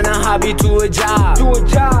 turn a hobby to a job.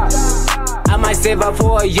 I might save up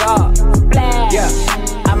for a yacht. Yeah,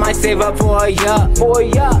 I might save up for a yacht.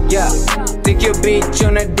 Yeah, take your bitch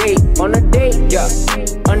on a date. Yeah,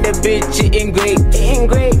 on the bitch eating great.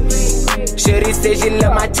 Shorty say she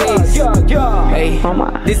love my taste. Hey,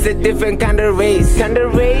 this a different kind of race.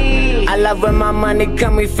 I love when my money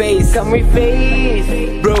come with face.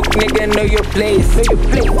 Broke nigga know your place.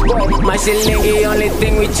 My shilling only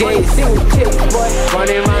thing we chase.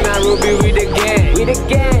 Running round Nairobi with the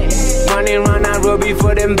gang. Running round Nairobi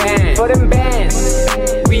for them bands.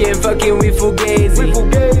 We ain't fucking with Fugazi.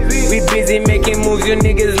 We busy making moves, you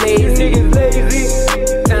niggas lazy.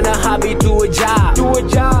 Turn a hobby to a job.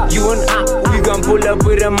 You and I, we gon' pull up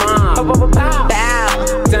with a mob.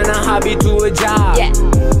 Turn a hobby to a job.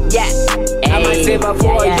 I might save up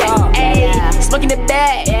for a job. Smoking the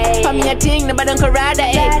bag, pop me a ting, nobody don't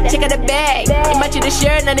karada. Check out the bag, it match the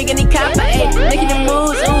shirt, now nigga need copper. Making the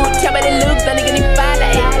moves, ooh, tell by the looks, now nigga need father.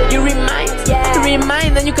 You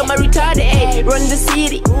remind, then you come a retarded. Run the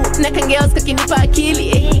city, neck and girls kakinipa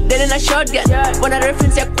akili. Then in a shotgun, wanna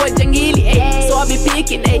reference ya kwa jangili. So I be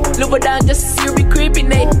picking, look down just to see you be creeping.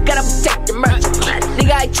 Gotta protect the merch,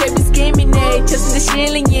 nigga I trap be scheming. Just the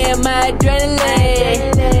shilling, yeah, my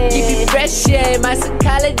adrenaline. Keep it fresh, yeah, my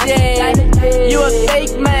psychology. You a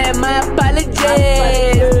fake man, my apologies.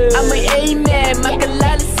 I'm an A-man, my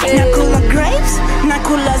colossus. Nakula grapes,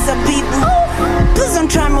 nakula zabibu. Please don't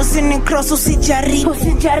try me, usini cross, usijaribu.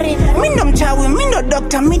 Mindo mchawi, mindo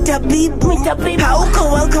doctor, mitabibu.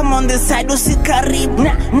 Hauko welcome on this side, usikaribu.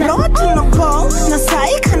 Na watu no call, na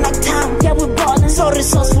saika na tamu. So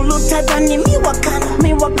resourceful, utadhani miwakana.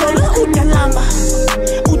 Utalamba,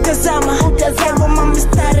 utazama. Ego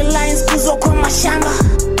mamistari lines, kuzo kwa mashamba.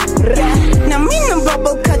 Na mina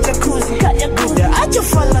bubble kajakuzi. Acho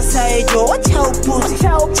fala saejo, wacha upuzi.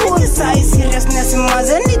 Check sai seriousness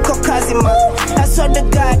maze, niko kazi maze. I saw the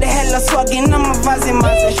guy, the hella swaggy na mavazi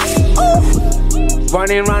maze.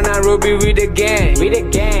 Running round Nairobi with the gang.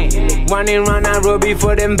 Running round Nairobi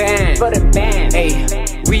for them bands. Hey,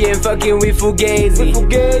 we ain't fucking with Fugazi.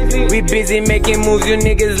 We busy making moves, you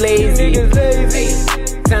niggas lazy. Hey,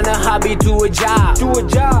 turn a hobby to a job.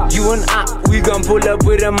 You and I, we gon' pull up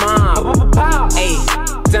with a mob. Hey,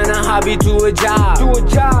 turn a hobby to a job.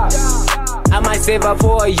 I might save up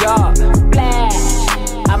for a yacht.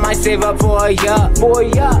 I might save up for a yacht.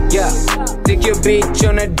 Yeah, take your bitch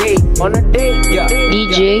on a date. Yeah,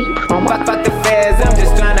 DJ fuck the feds, I'm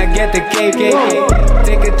just tryna get the cake.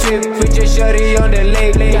 Take a trip with your shorty on the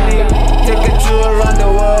lake. Take a tour around the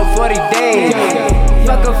world 40 days.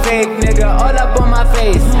 Fuck a fake nigga, all up on my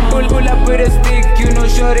face. Pull up with a stick, you know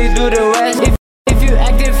shorty do the rest. If you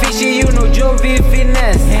acting fishy, you know Jovi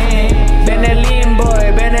finesse. Benelin boy.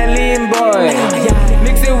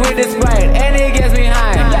 Mix it with the Sprite, and it gets me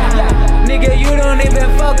high. Nigga, you don't even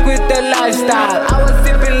fuck with the lifestyle. I was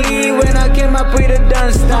sipping lean when I came up with a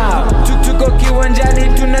dance style. Tuko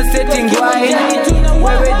kiwanjani tuna setting why.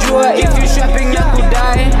 Wewe jua if you shopping ya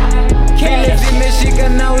kudai. Vile zimeshika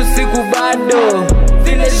na usiku bado.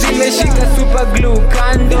 Vile zimeshika super glue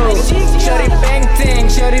kando. Shorty painting.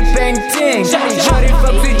 Shorty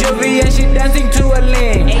fucks with Jovi and she dancing to a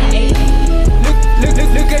link.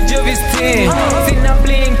 Look at Jovi's team. Sina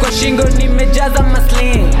bling kwa shingo nimejaza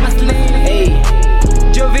masling. Hey,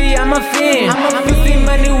 Jovi I'm a fan. Pussy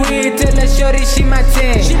money weed tell a shorty she my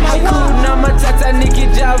team. Hakuna matata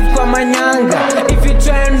nikijav kwa manyanga. If you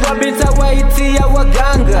try and rob it awaiti ya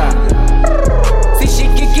waganga.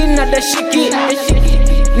 Sishikiki na dashiki.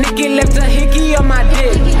 Nikki left a hickey on my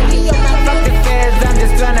dick. Fuck the feds, I'm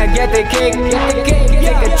just tryna get the cake.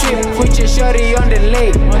 Take a trip with your shorty on the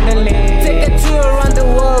lake. Take a tour around the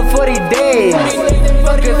world 40 days.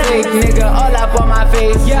 Fuck a fake nigga, all up on my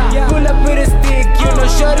face. Pull up with a stick, you know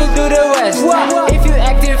shorty do the rest. If you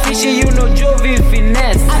acting fishy, you know Jovi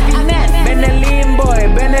finesse. Benelin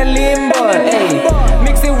boy, hey.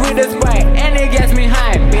 Mix it with the Sprite, and it gets me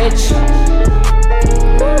high, bitch.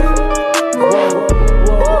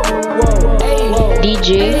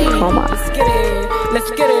 DJ Chroma.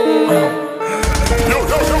 Let's get it.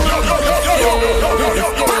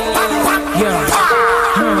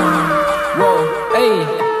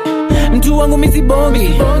 Mtu wangu misi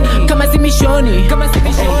bongi kama si mishoni.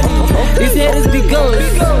 These haters be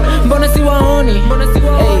ghosts, mbona si waoni.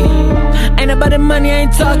 Ain't about the money, I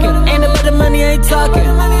ain't talking.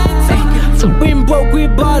 Been broke, we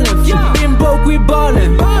ballin'. Been broke, we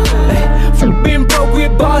ballin'. Been broke, we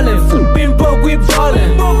ballin'. Been broke, we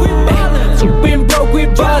ballin'. Been broke, we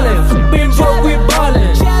ballin'. Been broke, we ballin'.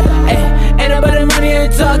 Ain't about the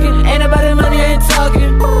money, I ain't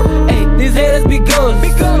talking. These haters be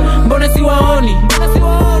ghosts, mbona si waoni.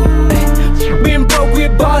 Been broke, we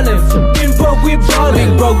ballin'. Been broke, we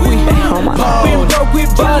ballin'. Been broke, we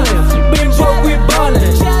ballin'. Been broke, we ballin'.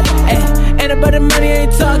 Ain't about the money, I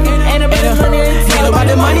ain't talking. Ain't about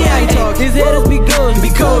the money, I ain't talking. These haters be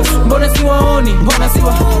ghosts, mbona si waoni.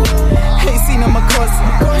 Hey, sina makosa,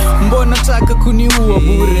 mbona taka kuniua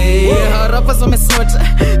bure. Harapa wamesota,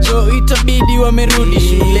 jo itabidi wamerudi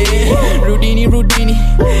shule. Rudini,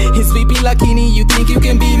 his VP lakini. You think you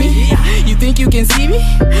can be me? You think you can see me?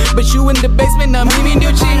 But you in the basement, now mimi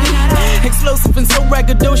ndio chini. Explosive and so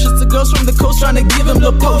braggadocious. The girls from the coast trying to give him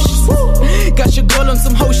the potions. Got your girl on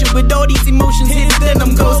some whole shit with all these emotions. Hit it, then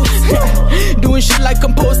I'm ghost. Doing shit like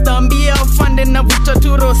composter. Ambia afande na vuta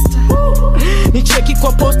tu roster. Ni cheki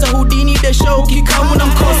kwa poster, Houdini the show. Kikamu na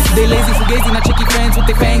mkosa. They lazy fugazi na cheki friends with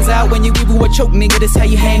their fangs out. When you give you a choke, nigga, that's how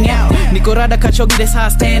you hang out. Nikorada kachogi, that's how I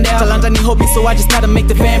stand out. Talanta ni hobby, so I just gotta make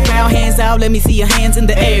the band proud. Hands out, let me see your hands in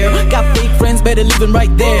the air. Got fake friends, better living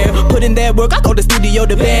right there. Put in that work, I go to studio,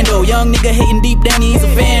 the bando. Young nigga hating deep down, he's a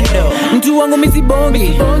vandal. Mtu wangu misi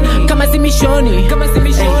bongi kama si mishoni.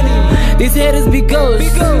 These haters be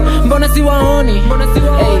ghosts, mbona si waoni.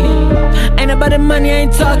 Ain't about the money, I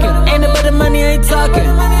ain't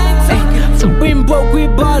talking. Been broke, we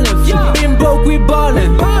ballin'. Been broke, we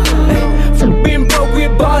ballin'. Been broke, we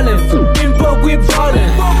ballin'. Been broke, we ballin'.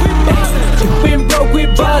 Been broke, we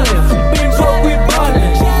ballin'. Been broke, we ballin'.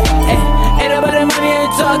 Ain't about the money,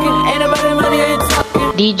 I ain't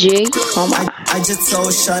talking. DJ Chroma. I just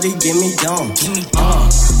told Shawty, give me down.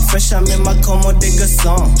 Fresh, I'm in my Como digga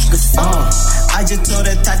song. I just told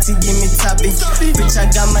her Tati, give me toppy. Bitch, I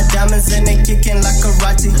got my diamonds and they kicking like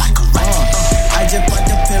karate. I just put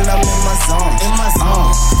the pill, I'm in my zone.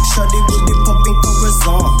 Shawty will be popping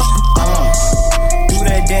corazon. Do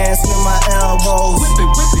that dance with my elbows.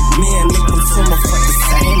 Me and Nico Summer fuck the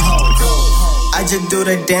same hoes. I just do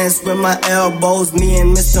the dance with my elbows. Me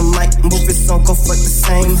and Mr. Mike move it on, go fuck the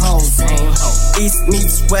same hoes. East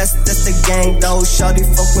meets west, that's the gang though. Shawty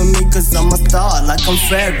fuck with me cause I'm a star, like I'm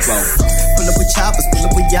Pharaoh. Pull up with choppers, pull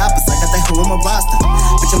up with yappers. I got that hoe on my roster.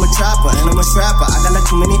 Bitch, I'm a trapper and I'm a strapper. I got like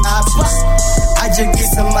too many options. I just get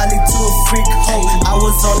somebody to a freak hoe. I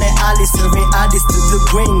was on that alley serving oddies to the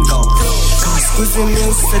gringo. Squeezing me,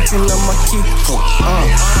 setting on my kiko.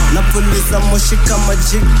 Napuliza moshi kama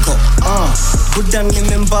jiko. Buda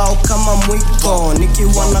nimembao kama mwiko.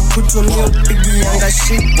 Nikiwana kutumia upigi yanga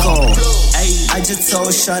shiko. I just told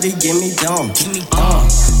Shawty, give me down.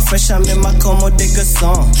 Fresh, I'm in my Como de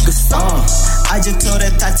Gasson. I just told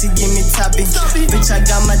that Tati give me topping. Bitch, I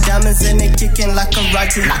got my diamonds and they kicking like a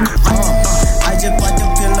rocket. I just bought the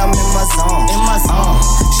pill, I'm in my zone.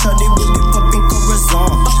 Shorty will be popping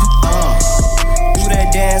corazon. Do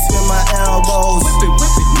that dance with my elbows.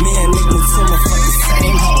 Me and Nick Latino fuck the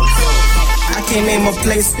same hoes. I can't name a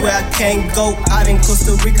place where I can't go. Out in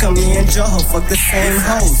Costa Rica, me and Joho fuck the same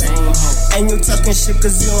hoes. And you talking shit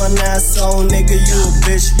cause you an asshole, nigga. You a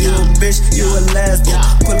bitch, you a lesbo.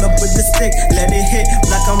 Pull up with the stick, let it hit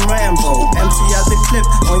like I'm Rambo. Empty out the clip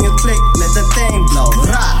on your click, let the thing blow.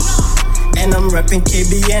 Rah. And I'm reppin'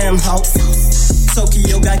 KBM, ho.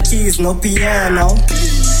 Tokyo got keys, no piano.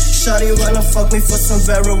 Shawty wanna fuck me for some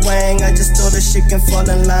Vera Wang. I just thought that shit can fall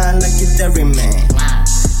in line like a dairy man.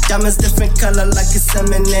 Diamonds different color like it's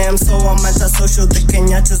M&M. So I'm anti-social, the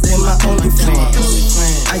Kenyatas, they my only fans.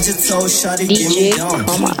 I just told Shawty, give me down.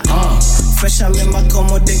 Fresh, I'm in my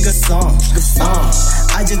Como de Gasson.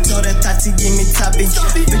 I just told her Tati, give me toppy.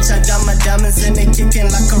 Bitch, I got my diamonds and they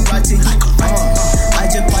kicking like karate.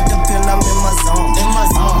 I just bought the pill, I'm in my zone.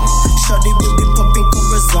 Shawty will be popping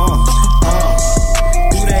corazon.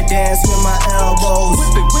 Do that dance with my elbows.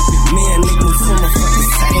 Me and Nick Latino fuck the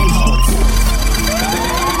same hoes.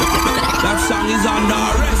 That song is under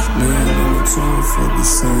arrest.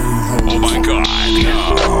 Oh my God,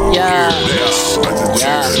 no. Yeah.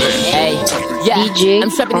 Hey, yeah. DJ,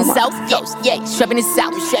 I'm strapping in South Coast. Yeah, strapping in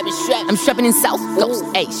South. I'm strapping in South Coast.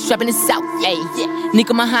 Hey, strapping in South. Hey,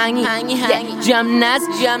 niko mahangi. Yeah, Jamnas.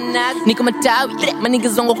 Niko matawi. My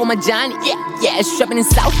niggas zongo kwa majani. Yeah, strapping in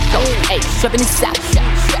South Coast. Hey, strapping in South.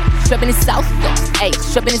 Strapping in South Coast. Hey,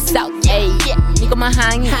 strapping in South. Hey, niko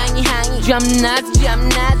mahangi. Jamnas.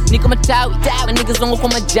 Niko matawi. My niggas zongo kwa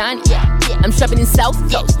majani. I'm strapping in South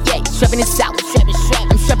Coast. Yeah, strapping in South.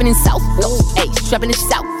 I'm strapping in South Coast. Hey, strapping in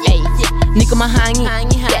South. Hey, niko mahangi.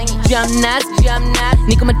 Jamnas.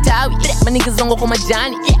 Niko matawi. My niggas zongo kwa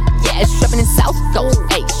majani. Yeah, strapping in South Coast.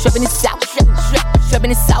 Hey, strapping in South.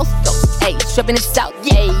 Strapping in South Coast. Hey, strapping in South.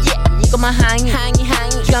 Yeah, niko mahangi.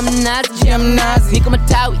 Jamnas. Niko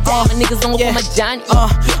matawi. My niggas zongo kwa majani.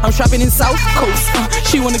 I'm strapping in South Coast.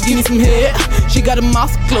 She wanna give me some head. She got her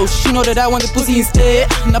mouth closed. She know that I want the pussy instead.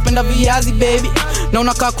 Napenda viazi baby, na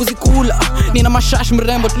unakaa kuzikula. Nina mashash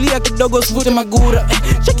mrembo, tulia kidogo usivute magura.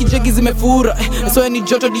 Cheki jeki zimefura, so ni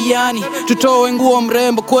joto diani. Tutoe nguo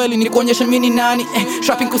mrembo, kweli nikuonyesha mimi ni nani.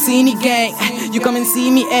 Strapping kusini gang, you come and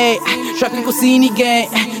see me. Strapping kusini gang,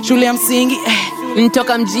 shule ya msingi.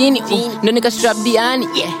 Nitoka mjini, ndo nika strap diani.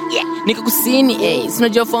 Nika kusini,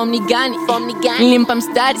 sinajua form ni gani. Nilimpa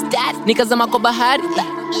mstari, nikazama kwa bahari.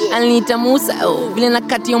 Aliniita Musa, vile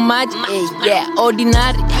nakati yo maji.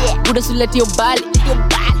 Ordinary, buda suleti yo bali.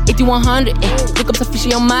 8100, nika msafisha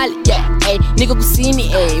yo mali. Nika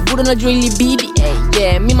kusini, buda najua ilibidi.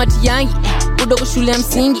 Mi mati yangi, buda kwa shule ya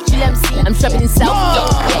msingi. I'm strapping in South,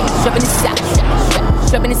 strapping in South.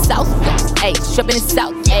 Strapping in South, ayy, strapping in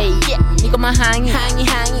South, ayy, niko mahangi,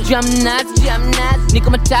 Jamnas, niko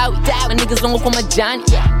matawi, my niggas zongo kwa majani,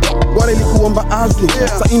 Wale likuomba azi,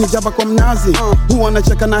 saini jaba kwa mnazi. Huwa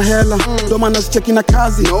nacheka na hela, ndo maana sicheki na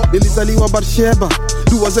kazi. Nilizaliwa Barsheba,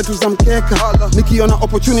 dua zetu za mkeka. Nikiona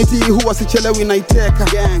opportunity huwa sichelewi na iteka.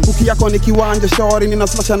 Kuki yako ni kiwanja, shawari nina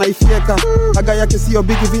slasha na ifyeka. Haga yake siyo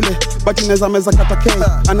bigi vile, but ineza meza kata K.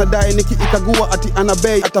 Anadai nikiikagua ati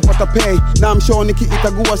anabay, atapata pay. Na msho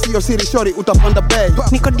nikiikagua siyo siri shori, utapanda bay.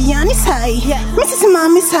 Niko diani sai, misi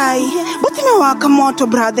simami sai. Buti me waka moto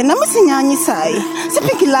brother, na misi nyanyi sai.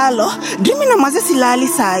 Sipiki lalo, dreami na maze silali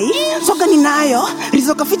sai. Soga ninayo,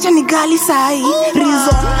 rizo kaficha ni gali sai.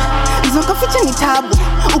 Rizo kaficha ni tabu.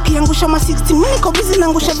 Ukiangusha ma 60 mimi niko busy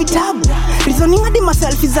naangusha vitabu. Reasoning hadi ma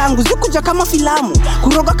selfie zangu zikuja kama filamu.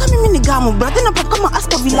 Kuroga kama mimi ni gamu, brother na pop kama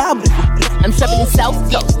aska vilabu. I'm strapping in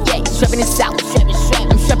South, yeah, strapping in South.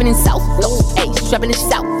 I'm strapping in South, hey, strapping in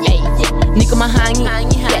South, yeah. Niko mahangi,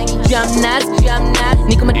 Jamnas,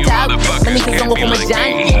 niko matawi, my niggas zongo kwa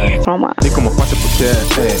majani. Niko mapata potea,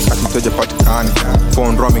 akitoja patikani.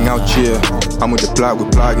 Phone roaming out here, I'm with the plug, we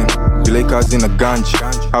plugging. Delay cars in a ganji,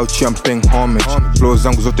 out here I'm paying homage. Flow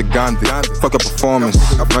zangu zote gandhi, fuck your performance.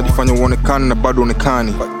 Najifanya uonekani na bado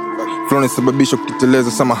uonekani. Flow nisababisha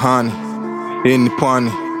kukiteleza samahani. Hii ni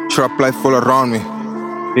pwani, trap life all around me.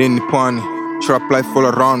 Hii ni pwani, trap life all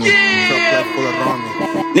around me. Trap life all around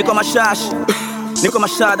me. Niko mashash, niko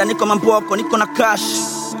mashada, niko mamboko, niko na cash.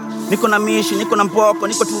 Niko na mishi, niko na mboko,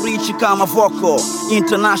 niko turichi kama voko.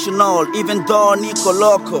 International, even though niko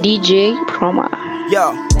loco. DJ Proma.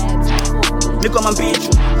 Yo, niko mambichu,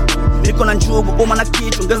 niko na njugu, uma na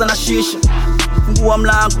kitu, ngeza na shisha. fungua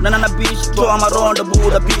mlango na nana bitch, toa maronda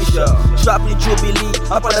buda bisha. Trap ni Jubilee,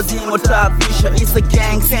 hapa lazima utapisha. It's a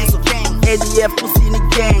gang season, ADF pussy ni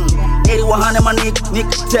gang. 8100 my nick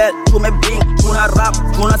tell tumebring, tuna rap,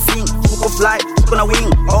 tuna sing, tuko fly, tuko na wing.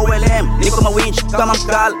 OLM, niko mawinch, kama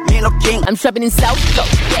mkal, me no king. I'm trapping in South, yeah,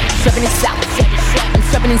 trapping in South, I'm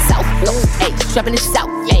trapping in South, hey, trapping in South,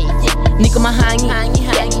 yeah. Niko mahangi,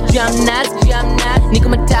 jam nas, niko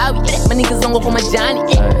matawi, my niggas zongo kwa majani,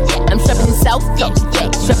 I'm trapping in South, yeah,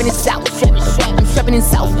 trapping in South, I'm trapping in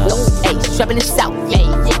South, hey, trapping in South, yeah.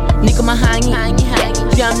 Niko mahangi,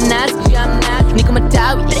 jam nas, niko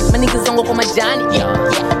matawi, my niggas zongo kwa majani,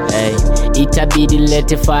 hey. Itabidi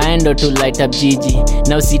lete faendo to light up jiji.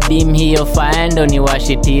 Na usidim hiyo faendo ni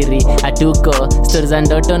washitiri. Hatuko stories za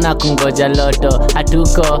ndoto na kungoja loto.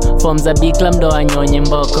 Hatuko form za bikla mdo anyonye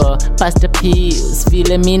mboko. Pastor Pius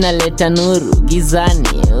vile mina leta nuru gizani.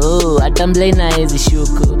 Hata mblei na ezi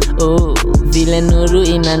shuku. Vile nuru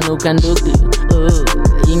inanuka nduku.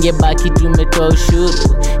 Ingebaki tumetoa ushuru.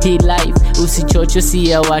 Hii life usichocho si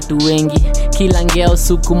ya watu wengi. Kila ngea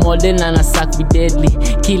usuku model na nasak be deadly.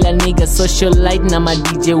 Kila nigga socialite na ma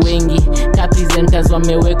DJ wengi. Ka presenters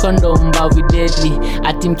wamewekwa ndo mbavi deadly.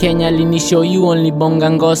 Ati Mkenya lini show you only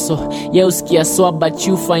bonga ngoso. Yeah usikia soa but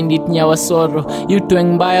you find it nyawa soro. You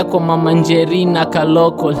tweng mbaya kwa mama Njeri na ka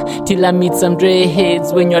local. Till I meet some Dre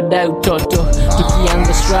heads when you're die utoto.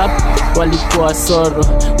 Tukianza strap walikuwa soro.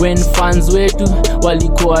 When fans wetu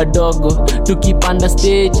walikuwa dogo. Tukipanda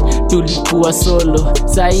stage tulikuwa solo.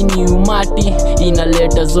 Saini umati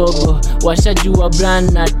inaleta zogo. Washajua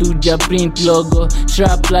brand na tuja print logo.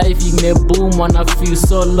 Trap life imeboom wanna feel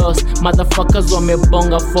so lost. Motherfuckers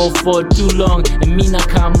wamebonga for too long. And me na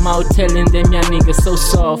come out telling them ya niggas so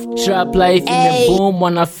soft. Trap life imeboom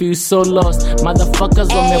wanna feel so lost. Motherfuckers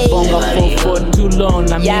wamebonga for too long.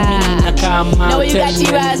 Na mimi na come out telling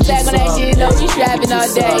them ya niggas so soft. No, you trapping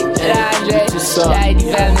all day.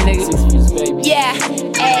 Yeah,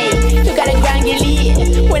 ayy, you got a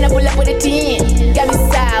grangly. When I pull up with a team, got me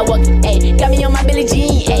sidewalk, ayy, got me on my Billie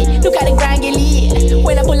Jean, ayy. You got a grangly.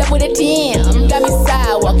 When I pull up with a team, got me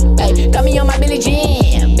sidewalk, ayy, got me on my Billie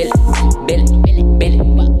Jean. Billy, Jean, Billy,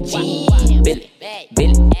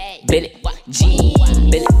 Jean,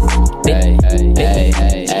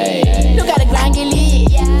 Billy. You got a grangly.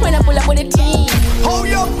 When I pull up with a team, hold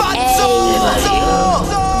your butts up.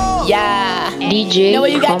 Yeah. DJ know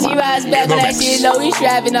you got T-Ross back on that shit. Know we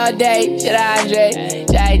strapping all day. Shit, Andre.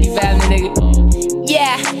 Shady family, nigga.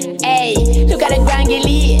 Yeah, ayy. Look at the grind get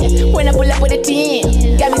lit. When I pull up with a team,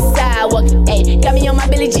 got me sidewalk, ayy. Got me on my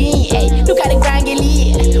Billie Jean, ayy. Look at the grind get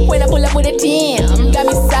lit. When I pull up with a team, got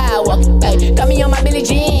me sidewalk, ayy. Got me on my Billie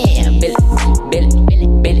Jean. Billy, Jean, Billy,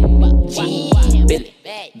 Jean, Billy.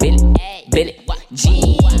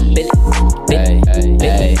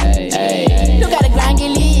 Look at the grind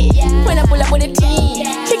get lit. When I pull up with a team,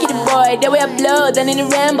 tricky the boy, the way I blow, then in the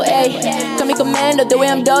ramble, ayy. Call me commando, the way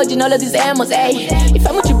I'm dodging all of these ammos, ayy. If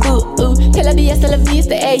I'm with you, boo, tell her the hasta la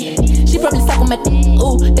vista, ayy. She probably suck on my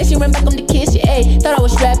then she ran back on the kitchen, ayy. Thought I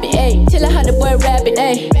was rapping, ayy. Till I heard the boy rapping,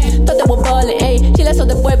 ayy. Thought they were ballin', ayy. Till I saw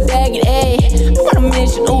the boy bagging, ayy. I wanna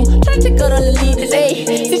mention, tryna take out all the leaders, ayy.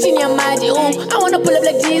 Since you near magic, I wanna pull up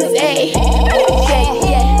like Jesus, ayy. I need a cake,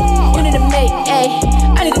 yeah. You need a mate, ayy.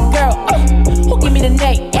 I need a girl, who give me the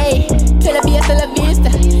neck, ayy. Tell her be hasta la vista,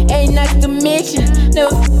 ain't nice to meet you.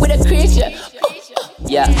 Never with a creature.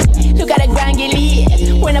 Yeah. Look at the grind get lit.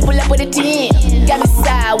 When I pull up with a team, got me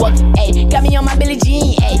sidewalk, ayy. Got me on my Billie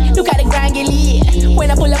Jean, ayy. Look at the grind get lit.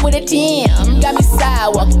 When I pull up with a team, got me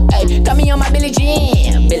sidewalk, ayy. Got me on my Billie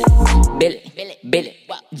Jean. Billy,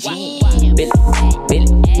 Jean,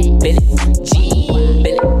 Billy, Jean,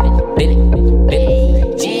 Billy,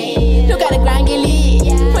 Jean. Look at the grind get lit.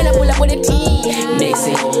 When I pull up with a team, mix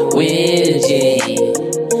it with G.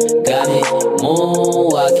 Got me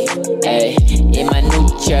moonwalking, ayy. In my new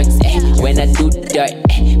chucks, ayy. When I do dirt,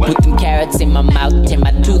 ayy. Put them carrots in my mouth till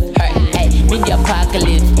my tooth hurt, ayy. Mean the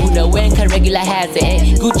apocalypse, Buddha when regular hazard,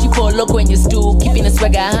 ayy. Gucci polo when you stool, keeping a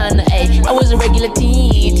swagger Hana, ayy. I was a regular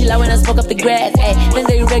teen till I went and spoke up the grass, ayy. Then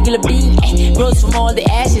the irregular beat, ayy. Rose from all the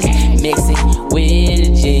ashes, mixing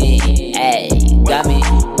with G, ayy. Got me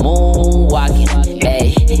moonwalking,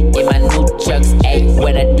 ayy. In my new chucks, ayy.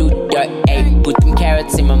 When I do dirt, ayy. Put them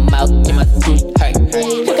carrots in my mouth till my tooth hurt.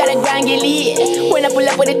 Look at the grind get lit. When I pull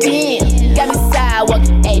up with a team, got me sidewalk,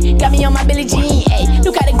 ayy. Got me on my Billie Jean, ayy.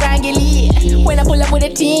 Look at the grind get lit. When I pull up with a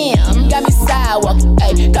team, got me sidewalk,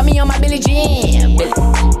 ayy. Got me on my Billie Jean. Billy,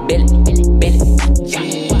 Jean, Billy,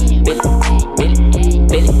 Jean. Look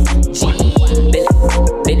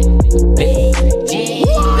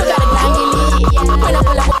at the grind get lit. When I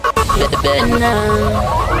pull up with a team.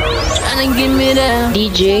 Tryna give me that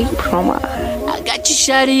DJ Chroma. I got you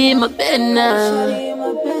shawty in my bed now.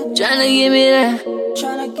 Tryna give me that.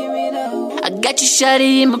 I got you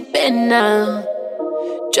shawty in my bed now.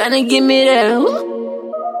 Tryna give me that.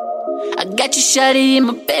 Ooh. I got you shawty in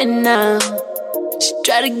my bed now. She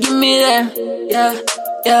try to give me that. Yeah,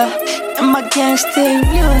 yeah. And my gang stay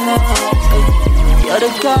real now. You're the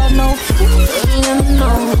god, no fool. No.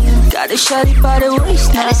 Got a shawty by the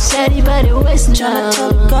waist now. Got a shawty by the waist now. Tryna tell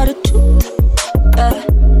the god the truth. Yeah.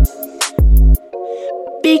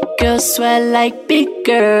 Big girls sweat like big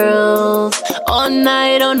girls. All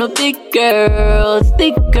night on the big girls.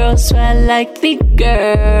 Thick girls sweat like thick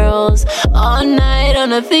girls. All night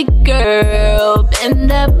on a thick girl. Bend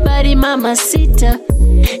that body, mamacita.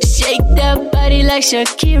 Shake that body like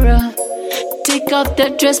Shakira. Take off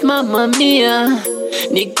that dress, mamma mia.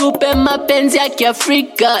 Nikupe mapenzi ya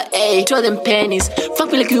kiafrika. Ayy, throw them panties.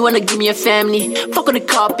 Fuck me like you wanna give me a family. Fuck on the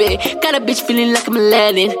carpet. Got a bitch feeling like I'm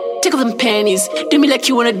Aladdin. Take off them panties. Do me like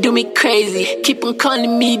you wanna do me crazy. Keep on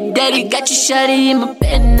calling me daddy. Got you shawty in my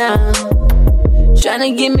bed now.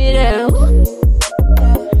 Tryna give me that. Ooh.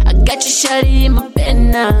 I got you shawty in my bed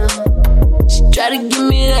now. She try to give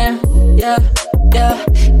me that. Yeah,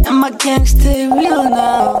 yeah. And my gang stay real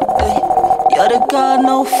now. Ay. You're the god,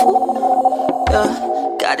 no fool. Yeah.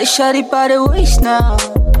 Got a shawty by the waist now.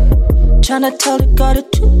 Tryna tell the god the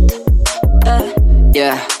truth.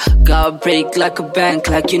 Yeah. Got break like a bank,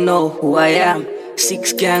 like you know who I am.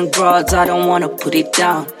 6 gang broads, I don't wanna put it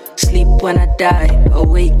down. Sleep when I die,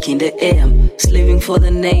 awake in the AM. Slaving for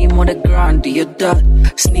the name on the ground, do your dirt.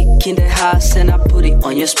 Sneak in the house and I put it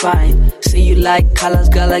on your spine. Say you like colors,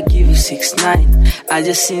 girl, I give you 6'9". I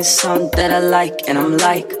just seen some that I like and I'm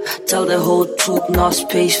like, tell the whole truth, no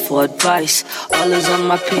space for advice. All is on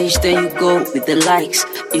my page, there you go with the likes.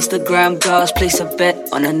 Instagram girls, place a bet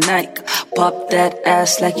on a Nike. Pop that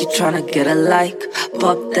ass like you tryna get a like.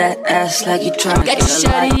 Pop that ass like you tryna get a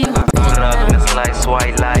like. You rock and slice,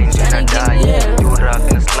 white line, and die. You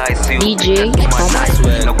rock and slice, you DJ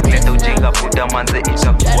no kuleta ujinga buda manze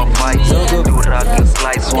itakuwa fight. You rock and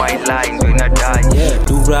slice, white line, and die.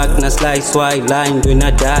 Do rock na slice, white line, do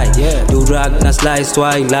not die. Do rock na slice,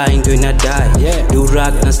 white line, do not die. Do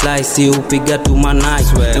rock na slice, you upiga tu manai.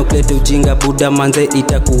 No kuleta ujinga buda manze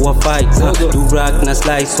itakuwa fight. Do rock na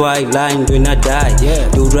slice, white line, do not die.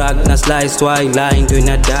 Do rock na slice, white line, do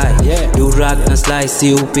not die. Do rock na slice,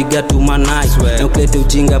 you upiga tu manai. No kuleta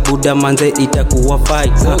ujinga buda manze itakuwa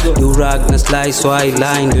fight. Do rock na slice, white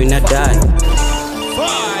line, do not die.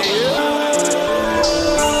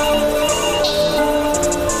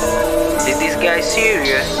 Is this guy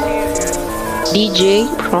serious? DJ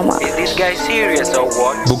Chroma. Is this guy serious or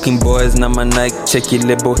what? Booking boys na Nike, check it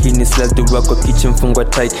lebo hii ni slash do wako kitchen fungwa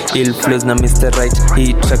tight. Ill flows na Mr. Right,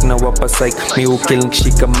 hii track na wapa psych. Mi ukill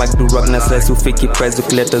nkishika mic do rock na slice ufiki prize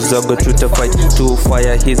ukileta zogo truta fight. To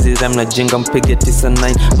fire hizi rhyme na jinga mpige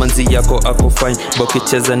 9. Manzi yako ako fine, boki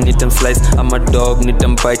cheza nitam slice. I'm a dog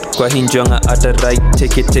nitam bite, kwa hinjonga ata right.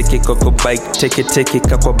 Take it koko bike, take it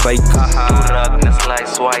kakwa bike. Do rock na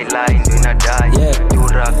slice, white line, do not die. Do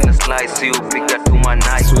rock na slice, you piga tu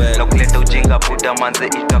manai. Na kuleta ujinga buda manze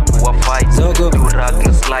itakuwa fight. Do rock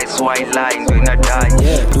na slice, white line, do not die.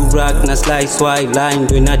 Do rock na slice, white line,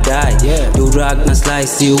 do not die. Do rock na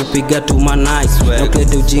slice, you upiga tu manai. Na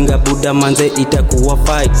kuleta ujinga buda manze itakuwa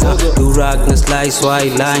fight. Do rock na slice,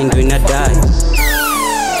 white line, do not die.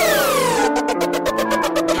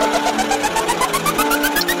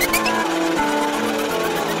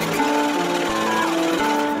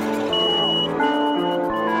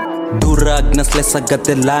 Durag na slice, I got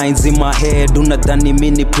the lines in my head. Unadhani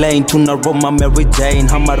mini plane, tuna Roma Mary Jane.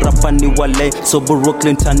 Hama rapa ni wale, so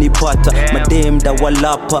Brooklyn tanipata. Madem da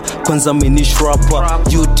walapa, kwanza mini shrapa.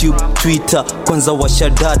 YouTube, Twitter, kwanza washa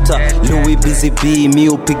data. Louis Busy B, mi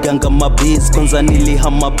upiganga mabiz. Kwanza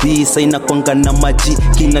nilihama B, saina kwanga na maji.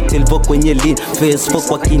 Kina Telvo kwenye lean, Facebook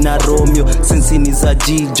kwa kina Romeo. Sensi ni za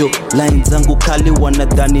jijo, line zangu kali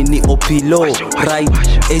wanadhani ni opilo. Right,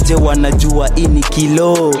 eje wanajua ini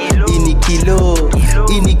kilo. Ini kilo.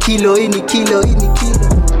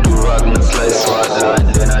 Do rock na slice, white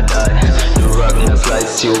line, then I die. Do rock na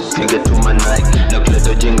slice, you piga tu manai. Na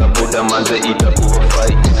kuleta jinga buda manze itakuwa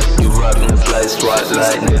fight. Do rock na slice, white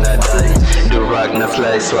line, then I die. Do rock na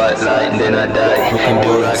slice, white line, then I die.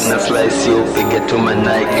 Do rock na slice, you piga tu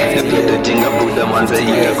manai. Na kuleta jinga buda manze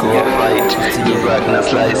itakuwa fight. Do rock na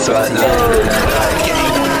slice, white line, then I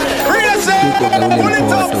die. Pull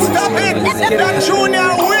it up, stop it. That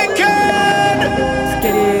Junior wicked.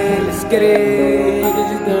 Let's get it. Niggas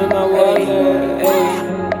just doing my way.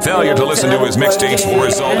 failure to listen to his mixtapes will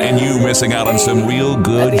result in you missing out on some real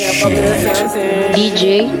good shit.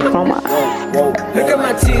 DJ Chroma. Look at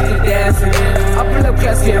my teeth dancing. I pull up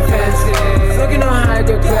classy and fancy. Smoking on high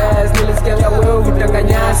good grass. Niggas get away with the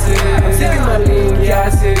ganyasi. I'm sipping my lean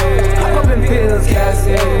gassy. I'm popping pills,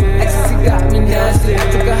 gassy. Ecstasy got me nasty.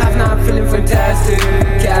 I took a half, now I'm feeling fantastic.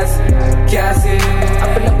 Gassy.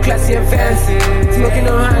 I pull up classy and fancy. Smoking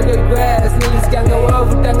on high good grass. Niggas get away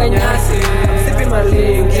with the ganyasi. I'm sipping my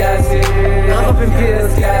lean gassy. Now I'm popping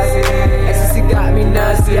pills, gassy. Ecstasy got me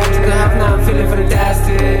nasty. I took a half, now I'm feeling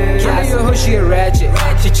fantastic. Tell you who she a ratchet.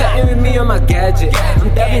 She chatting with me on my gadget.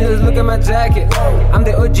 I'm dabbing, just look at my jacket. I'm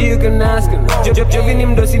the OG, you can ask him. Jovini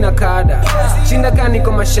mdosi na kada. Shinda kani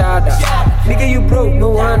kwa mashada. Nigga you broke, no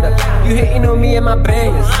wonder. You hating on me and my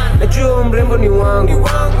bangers. Najua mrembo ni wangu.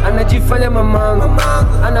 Anajifanya mamangu.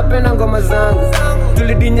 Anapenda ngoma zangu.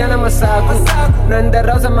 Tulidinyana masaku. Na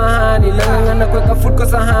ndarauza mahani. Nangangana kweka food kwa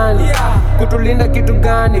sahani. Kutulinda kitu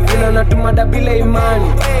gani? Vile unatumada bila imani.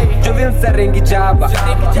 Jovin sarengi jaba.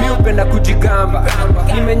 Mi upenda kujigamba.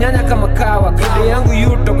 Nimenyanya kama kawa. Kede yangu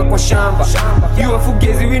yu toka kwa shamba. You a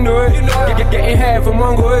fugezi wino getting hair from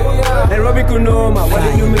Mongo Nairobi kunoma.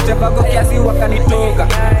 Wale nyumita bako kiasi wakanitoka.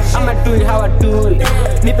 Ama tui hawa tui.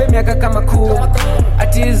 Nipe miaka kama kuu.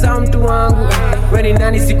 Atiza mtu wangu. Weni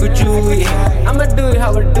nani sikujui. Ama tui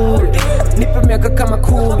hawa tui. Nipe miaka kama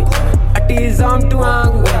kumi. Atiza mtu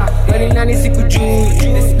wangu. Weni nani sikujui.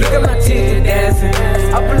 Look at my teeth dancing.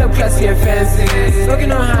 I pull up classy and fancy.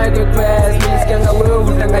 Smoking on high good grass. Niggas can't go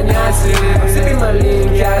over Tanganyasi. I'm sipping my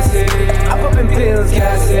lean gassy. I'm popping pills,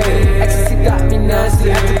 gassy. Ecstasy got me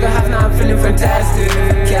nasty. I took a half, now I'm feeling fantastic.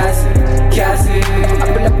 Gassy.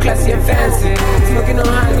 I pull up classy and fancy. Smoking on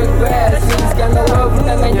high good grass. Niggas can't go over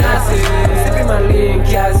Tanganyasi. I'm sipping my lean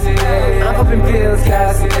gassy. I'm popping pills,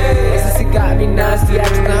 gassy. Ecstasy got me nasty. I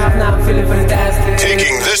took a half, now I'm feeling fantastic.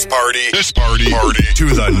 Taking this party to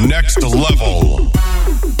the next level.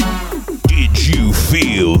 Did you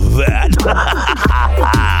feel that?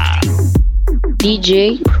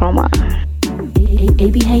 DJ Chroma.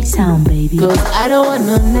 ABH sound, baby. Cause I don't want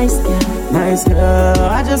no nice girl. Nice girl,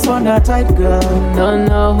 I just want a tight girl.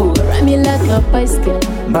 No, who ride me like a bicycle.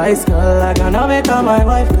 Bicycle, I cannot make her my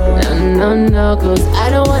wife, girl. No, cause I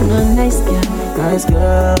don't want no nice girl. Nice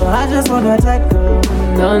girl, I just want a tight girl.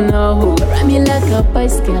 No, who ride me like a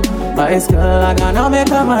bicycle. Bicycle, I cannot make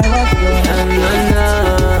her my wife, girl.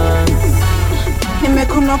 No.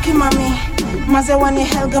 Nimekunoki mami, maze wani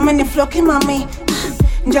helga meni floki mami.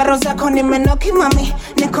 Njaro zako nimenoki mami,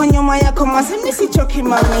 niko nyuma yako maze misichoki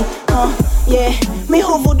mami. Yeah, mi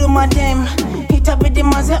huvudu madem, itabidi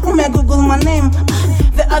maze Google my name.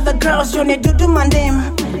 The other girls you need to do my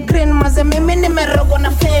name. Green maze mimi nimerogo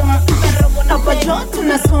na fame. Hapa joto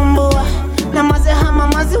nasumbua, na maze hama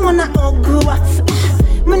maze wanaogua.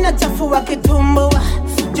 Mina chafua kitumbua,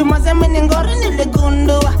 jumaze mini ngori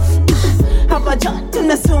niligundua. Hapa joto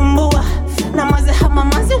nasumbua, na maze hama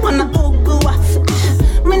maze wanaogua.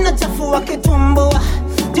 Mina chafua kitumbua,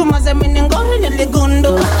 jumaze mini ngori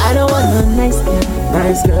niligundua. I don't want no nice girl.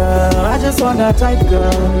 Nice girl, I just want a tight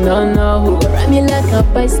girl. No, who ride me like a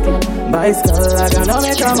bicycle. Bicycle, I cannot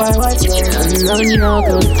make her my wife, girl. No,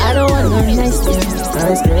 cause I don't want no nice girl.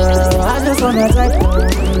 Nice girl, I just want a tight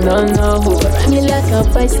girl. No, who ride me like a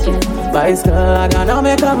bicycle. Bicycle, I cannot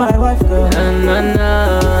make her my wife, girl.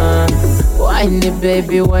 No. Whine it,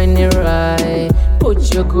 baby, whine it right.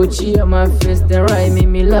 Put your Gucci on my face, then ride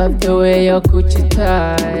me love the way your Gucci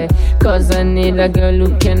tie. Cause I need a girl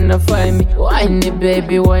who can find me. Whine it,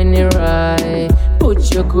 baby, whine it right.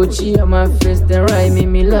 Put your Gucci on my face, then ride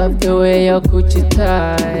me love the way your Gucci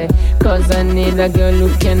tie. Cause I need a girl who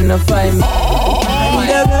can find me. I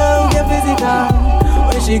need a girl who get physical.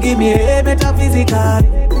 When she give me a metaphysical.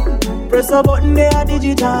 Press a button, they are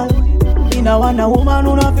digital. I want a woman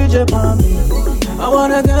who not fidget for me. I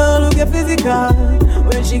want a girl who get physical.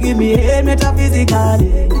 When she give me head metaphysical.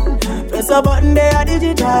 Press a button, they are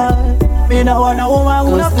digital. Me not want a woman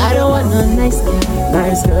who not I don't want no nice girl.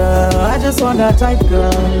 Nice girl, I just want a tight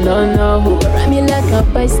girl. No, who ride me like a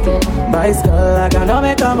bicycle. Bicycle, I cannot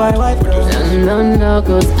make her my wife, girl. No,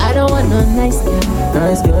 cause I don't want no nice girl.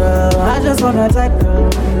 Nice girl, I just want a tight girl.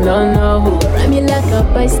 No, who ride me like a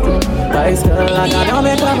bicycle. Bicycle, I cannot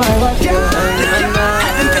make her my wife, girl.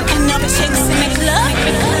 I've been picking up chicks in the club.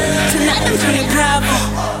 Tonight I'm feeling bravo.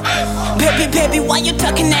 Baby, why you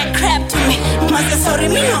talking that crap to me? Maze sorry,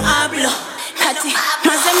 me no hablo. Hati,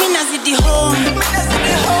 maze mi nazidi home.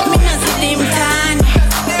 Mi nazidi mtani.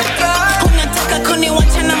 Unataka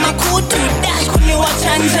kuniwacha na makutu dash,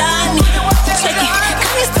 kuniwacha njani. Cheki,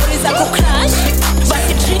 kani stories za kucrash.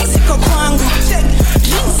 Basi drinks iko kwangu.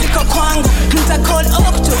 Nita call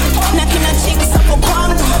Octo,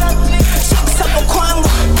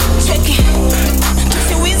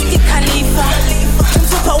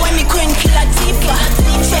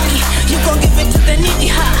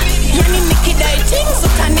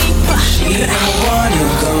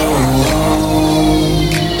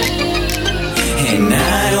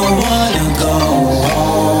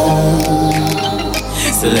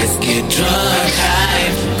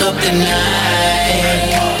 the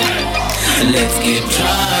night. Let's get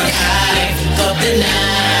drunk, high, fuck up the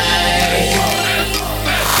night.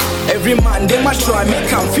 Every man, they must try, me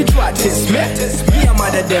come fit try test me. Me a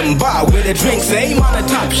mother them bar with the drinks, aim on a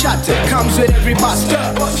top shot. Comes with every buster.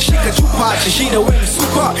 She can you party, she the way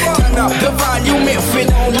super. Turn up the volume if we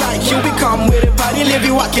don't like you. We come with a body, live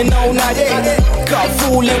you walking all night. Got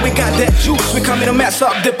fool and we got that juice. We coming to mess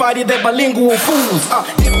up the body, they bilingual fools.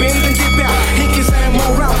 Dip in and dip out, he can say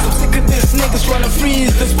more rounds. I'm sick of this niggas trying to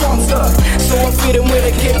freeze the sponsor. So I'm fitting with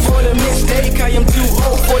a kid for the mistake. I am too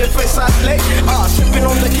old for the face I slay. Sipping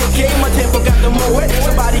on the kick game, my tempo got the more wet.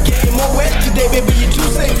 Somebody getting more wet today, baby, you too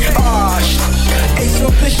safe. Hey,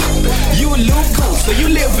 so you look cool, so you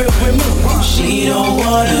live it with me. She don't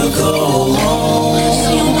wanna go home.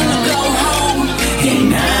 She don't wanna go home.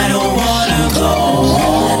 And I don't wanna go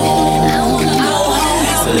home. I wanna go home.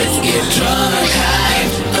 So let's get drunk, high,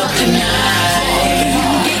 fuck up the night.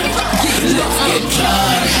 Let's get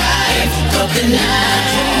drunk, high, fuck up the night.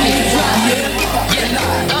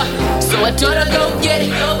 So I told her go get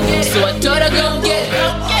it. So I told her go get it.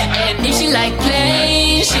 And if she like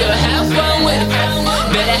playing, she'll have fun with it.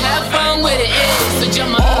 Better have fun with it. So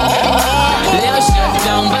jump up, little shut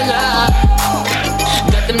down, bala.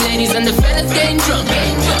 Got them ladies and the fellas getting drunk.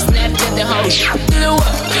 Snap at the whole shit.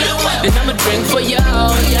 Then I'ma drink for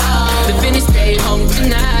y'all. The finish stay home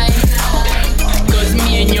tonight. Cause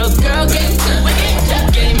me and your girl getting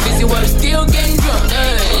busy while still getting drunk.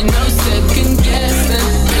 No second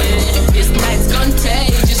guessing. This night's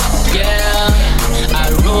contagious, yeah. I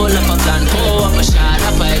roll up a blunt, pour up a shot,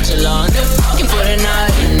 up a echelon. They're fucking for the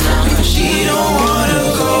night, you know. She don't wanna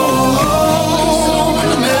go home.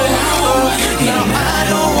 No, I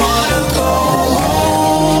don't wanna go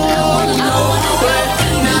home.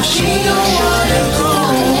 Now she don't wanna go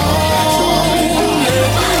home.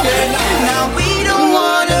 Now we don't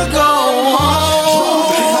wanna go home.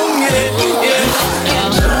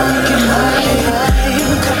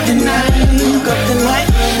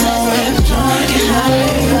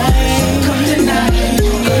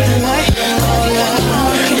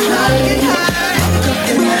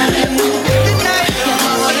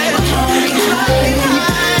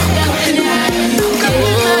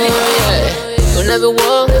 Never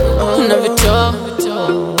walk, never talk.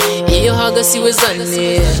 Iyo hagasi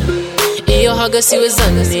wezane. Iyo hagasi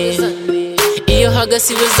wezane. Iyo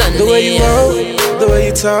hagasi wezane. The way you walk, the way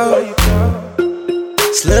you talk.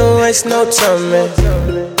 Slim waist, no tummy.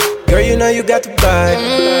 Girl, you know you got the body.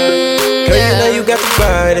 Girl, you know you got the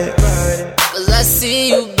body. Cause I see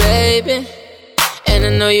you, baby. And I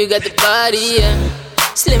know you got the body, yeah.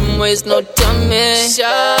 Slim waist, no tummy.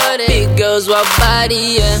 Shorty. Big girls, wild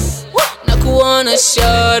body, yeah. Wanna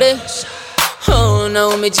short it. Oh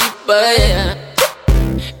no, me cheaper, yeah.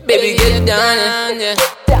 Baby, get down, yeah.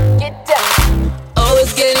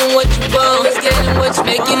 Always getting what you want, always getting what you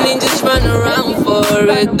making it just run around for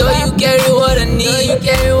it. Though you carry what I need, I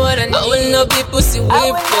will not be pussy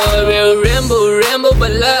whip for it. Rainbow,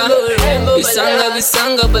 bala.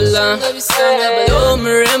 Bisanga, bala. Yo,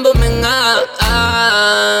 me rainbow, me nga.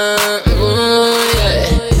 Yeah.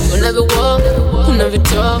 We'll never walk, we'll never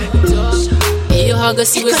talk. Iyo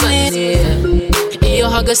hagasi wezane. Iyo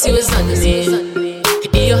hagasi wezane.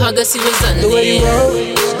 Iyo hagasi wezane. The way you walk,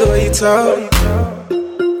 the way you talk.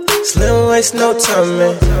 Slim waist, no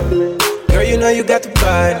tummy. Girl, you know you got the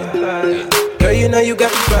body. Girl, you know you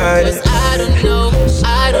got the body. Cause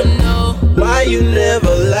I don't know why you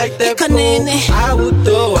never like that fool. I would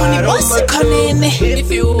throw out on my toe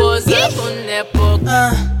if you was up on that book.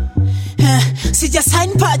 Sija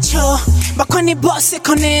sign pacho, bakoni boss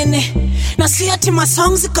konene. Na si ati ma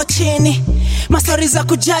songs iko chini. Ma stories za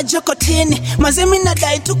kujaja kotini. Mazemi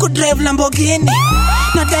nadai tu kudrive Lamborghini.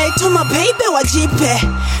 Nadai tu ma baby wajipe.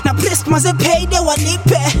 Na priest maze payde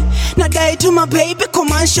walipe. Nadai tu ma baby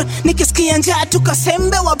kumansho. Nikisikia njaa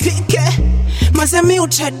tukasembe wapike. Mazemi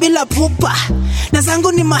utread bila pupa. Na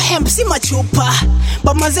zangu ni mahemp si machupa.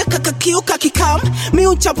 Ba maze kakakiuka kikam. Mi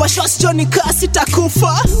uchapa shots Johnny kasi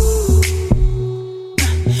takufa.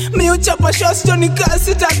 Mi uchapa shots Johnny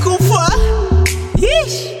kasi takufa.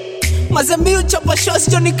 Yeesh. Maze mi uchapa shots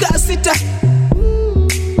Johnny kasi ta.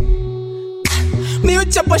 Mi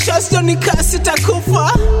uchapa shots Johnny kasi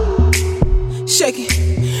takufa. Shake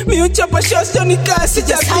it. Mi uchapa shots Johnny kasi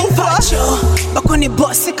takufa. Bakoni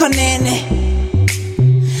bossy konene.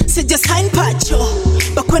 Sija sign pacho.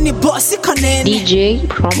 Bakoni bossy konene. DJ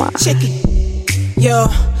Chroma. Shake it. Yo,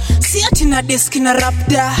 si ati na diski na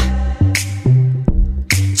rapda.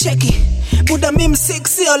 Check it. Buda mim 6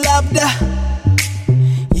 sio labda.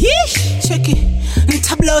 Yeesh. Check it.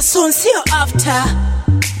 Ntablo soon sio after.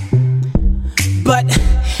 But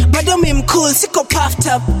bado mimi cool, siko puffed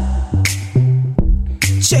up.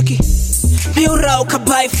 Check it. Miura uka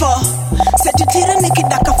buy for. Setitira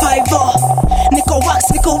nikidaka 5-0. Niko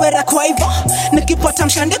wax, niko wera kwa hivyo. Nikipata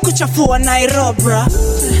mshande kuchafua Nairobi.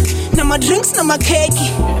 Na ma drinks na ma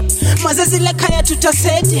keki. Mazazi le kaya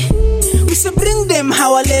tutaseti. We say bring them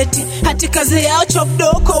hawaleti. Hati kazi yao chop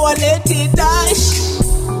doko waleti. Dash.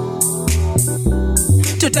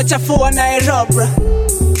 Tutachafua Nairobi.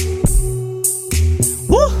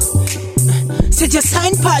 Woo. Sija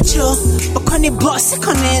sign pacho. Okoni boss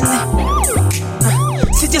ikonene.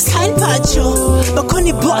 Sija sign pacho.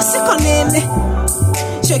 Okoni boss ikonene.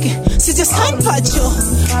 Check it. Sija sign pacho.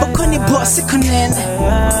 Okoni boss ikonene.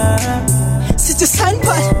 Sija sign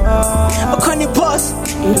pacho. Okoni boss.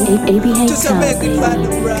 ABH sound, baby.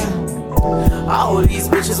 All these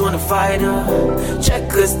bitches wanna fight her.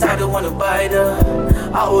 Checkers title wanna bite her.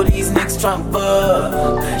 All these niggas tryna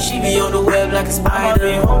fuck. She be on the web like a spider.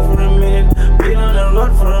 I be home for a minute, been on the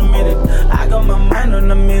road for a minute. I got my mind on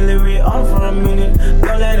the million, we on for a minute.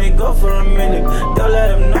 Don't let it go for a minute. Don't let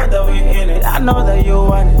them know that we in it. I know that you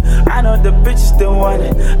want it. I know the bitches still want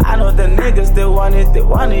it. I know the niggas still want it. They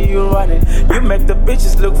want it, you run it. You make the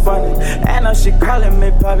bitches look funny. And now she calling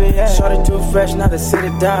me Bobby. Yeah. Shorty too fresh, now the city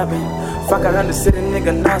diving. Fuck around the city,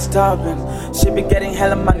 nigga, not stopping. She be getting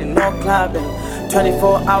hella money, no clubbing.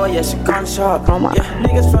 24 hour, yeah, she gone shop. Yeah,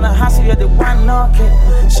 niggas from the hustle, yeah, they want knocking.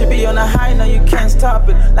 She be on a high, now you can't stop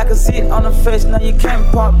it. Like a seat on her face, now you can't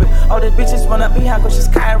pop it. All the bitches wanna be high, cause she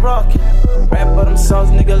skyrocket. Rap bottom songs,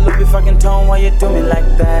 nigga, look be fucking tone, why you do me like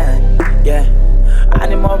that? Yeah, I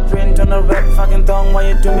need more print on the rap fucking tongue, why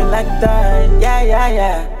you do me like that? Yeah, yeah,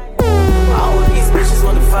 yeah. All these bitches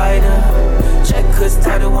wanna fight her. Checkers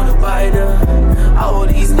title wanna bite her. All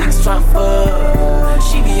these niggas tryna fuck.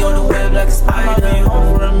 She be on the web like a spider. I be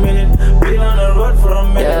home for a minute, been on the road for a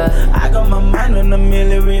minute. Yeah. I got my mind on the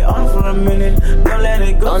million, we on for a minute. Don't let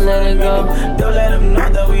it go. Don't let it go. Don't let them know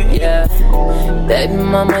that we. Yeah. Baby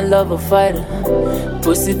mama love a fighter.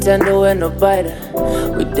 Pussy tender when no biter.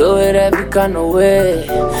 We do it every kind of way.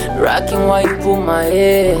 Rocking while you pull my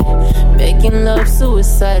hair. Making love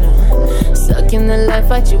suicidal. Sucking the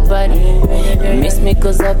life out your body. You miss me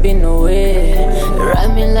cause I've been away.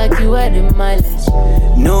 Ride me like you had the mileage.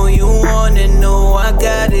 No, you wanna know I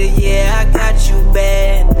got it, yeah, I got you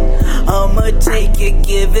bad. I'ma take it,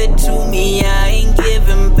 give it to me, I ain't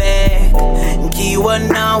giving back. Kiwa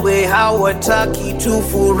nawe hawataki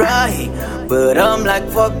tufurahi, but I'm like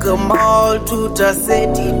fuck 'em all,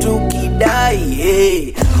 tutaseti tukidai,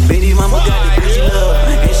 hey. Baby mama got the Gucci love,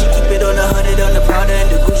 and she keep it on the 100 on the Prada and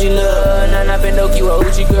the Gucci love. Na napenda ukiwa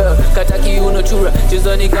uchi girl, kata kiuno chura,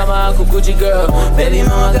 chezoni kama kukuchi girl. Baby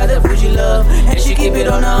mama got the Gucci love, and she keep it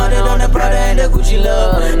on the 100 on the Prada and the Gucci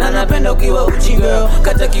love. Na napenda ukiwa uchi girl,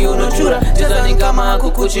 kata kiuno chura, chezoni kama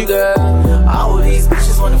kukuchi girl. All these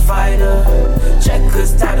bitches wanna fight her.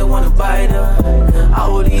 Checkers title wanna bite her.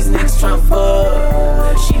 All these niggas tryna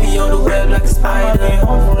fuck. She be on the web like a spider. I be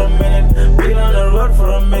home for a minute, been on the road for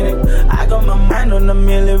a minute. I got my mind on the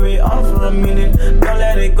million, we on for a minute. Don't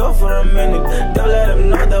let it go for a minute. Don't let them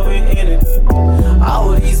know that we in it.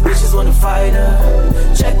 All these bitches wanna fight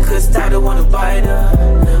her. Checkers title wanna bite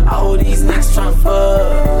her. All these niggas tryna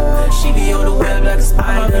fuck. She be on the web like a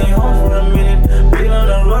spider. I be home for a minute, been on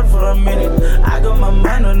the road for a minute. I got my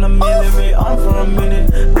mind on the million, we on for a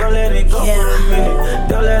minute. Don't let it go for a minute.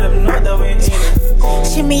 Don't let them know that we in it.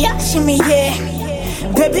 Shimmy ya, shimmy yeah.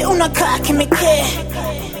 Baby unakaa kimeke.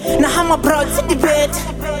 Na hama broad to debate.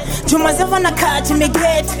 Juma zava nakaa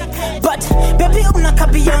get. But baby unaka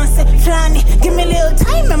Beyonce flani. Give me a little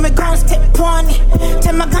time and we gon' step pwani.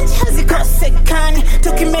 Tema ganji hazikosekani.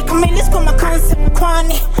 Tukimeka milis kwa maconcept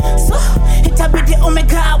kwani. So itabidi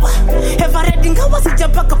umegawa. Eva ready ngawa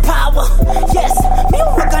sijapaka power. Yes, mi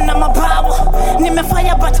uwaga na mabawa.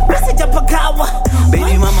 Nimefire but sijapagawa.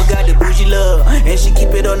 Baby mama got the Gucci love, and she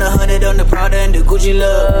keep it on the 100 on the Prada and the Gucci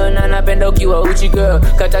love. Na napenda ukiwa uchi girl,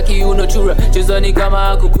 kata kiuno chura, chezoni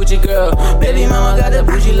kama kukuchi girl. Baby mama got the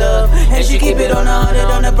Gucci love, and she keep it on the 100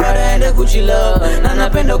 on the Prada and the Gucci love. Na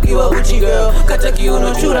napenda ukiwa uchi girl, kata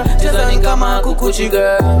kiuno chura, chezoni kama kukuchi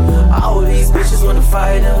girl. All these bitches wanna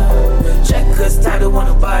fight her. Checkers title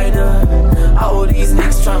wanna bite her. All these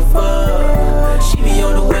niggas tryna fuck. She be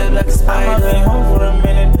on the web like a spider. I be home for a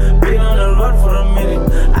minute, been on the road for a minute.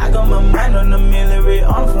 I got my mind on the million, we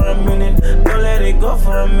on for a minute. Don't let it go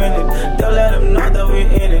for a minute. Don't let them know that we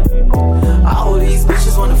in it. All these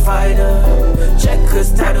bitches wanna fight her.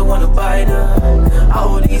 Checkers title wanna bite her.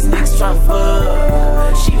 All these niggas tryna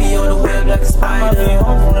fuck. She be on the web like a spider. I be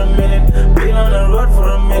home for a minute, been on the road for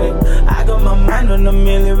a minute. I got my mind on the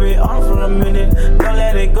million, we on for a minute. Don't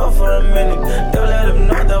let it go for a minute.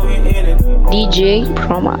 DJ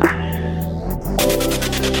Chroma.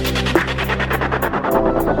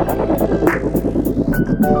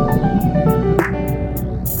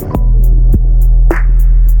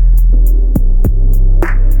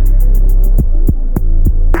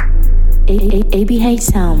 ABH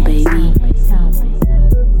sound, baby.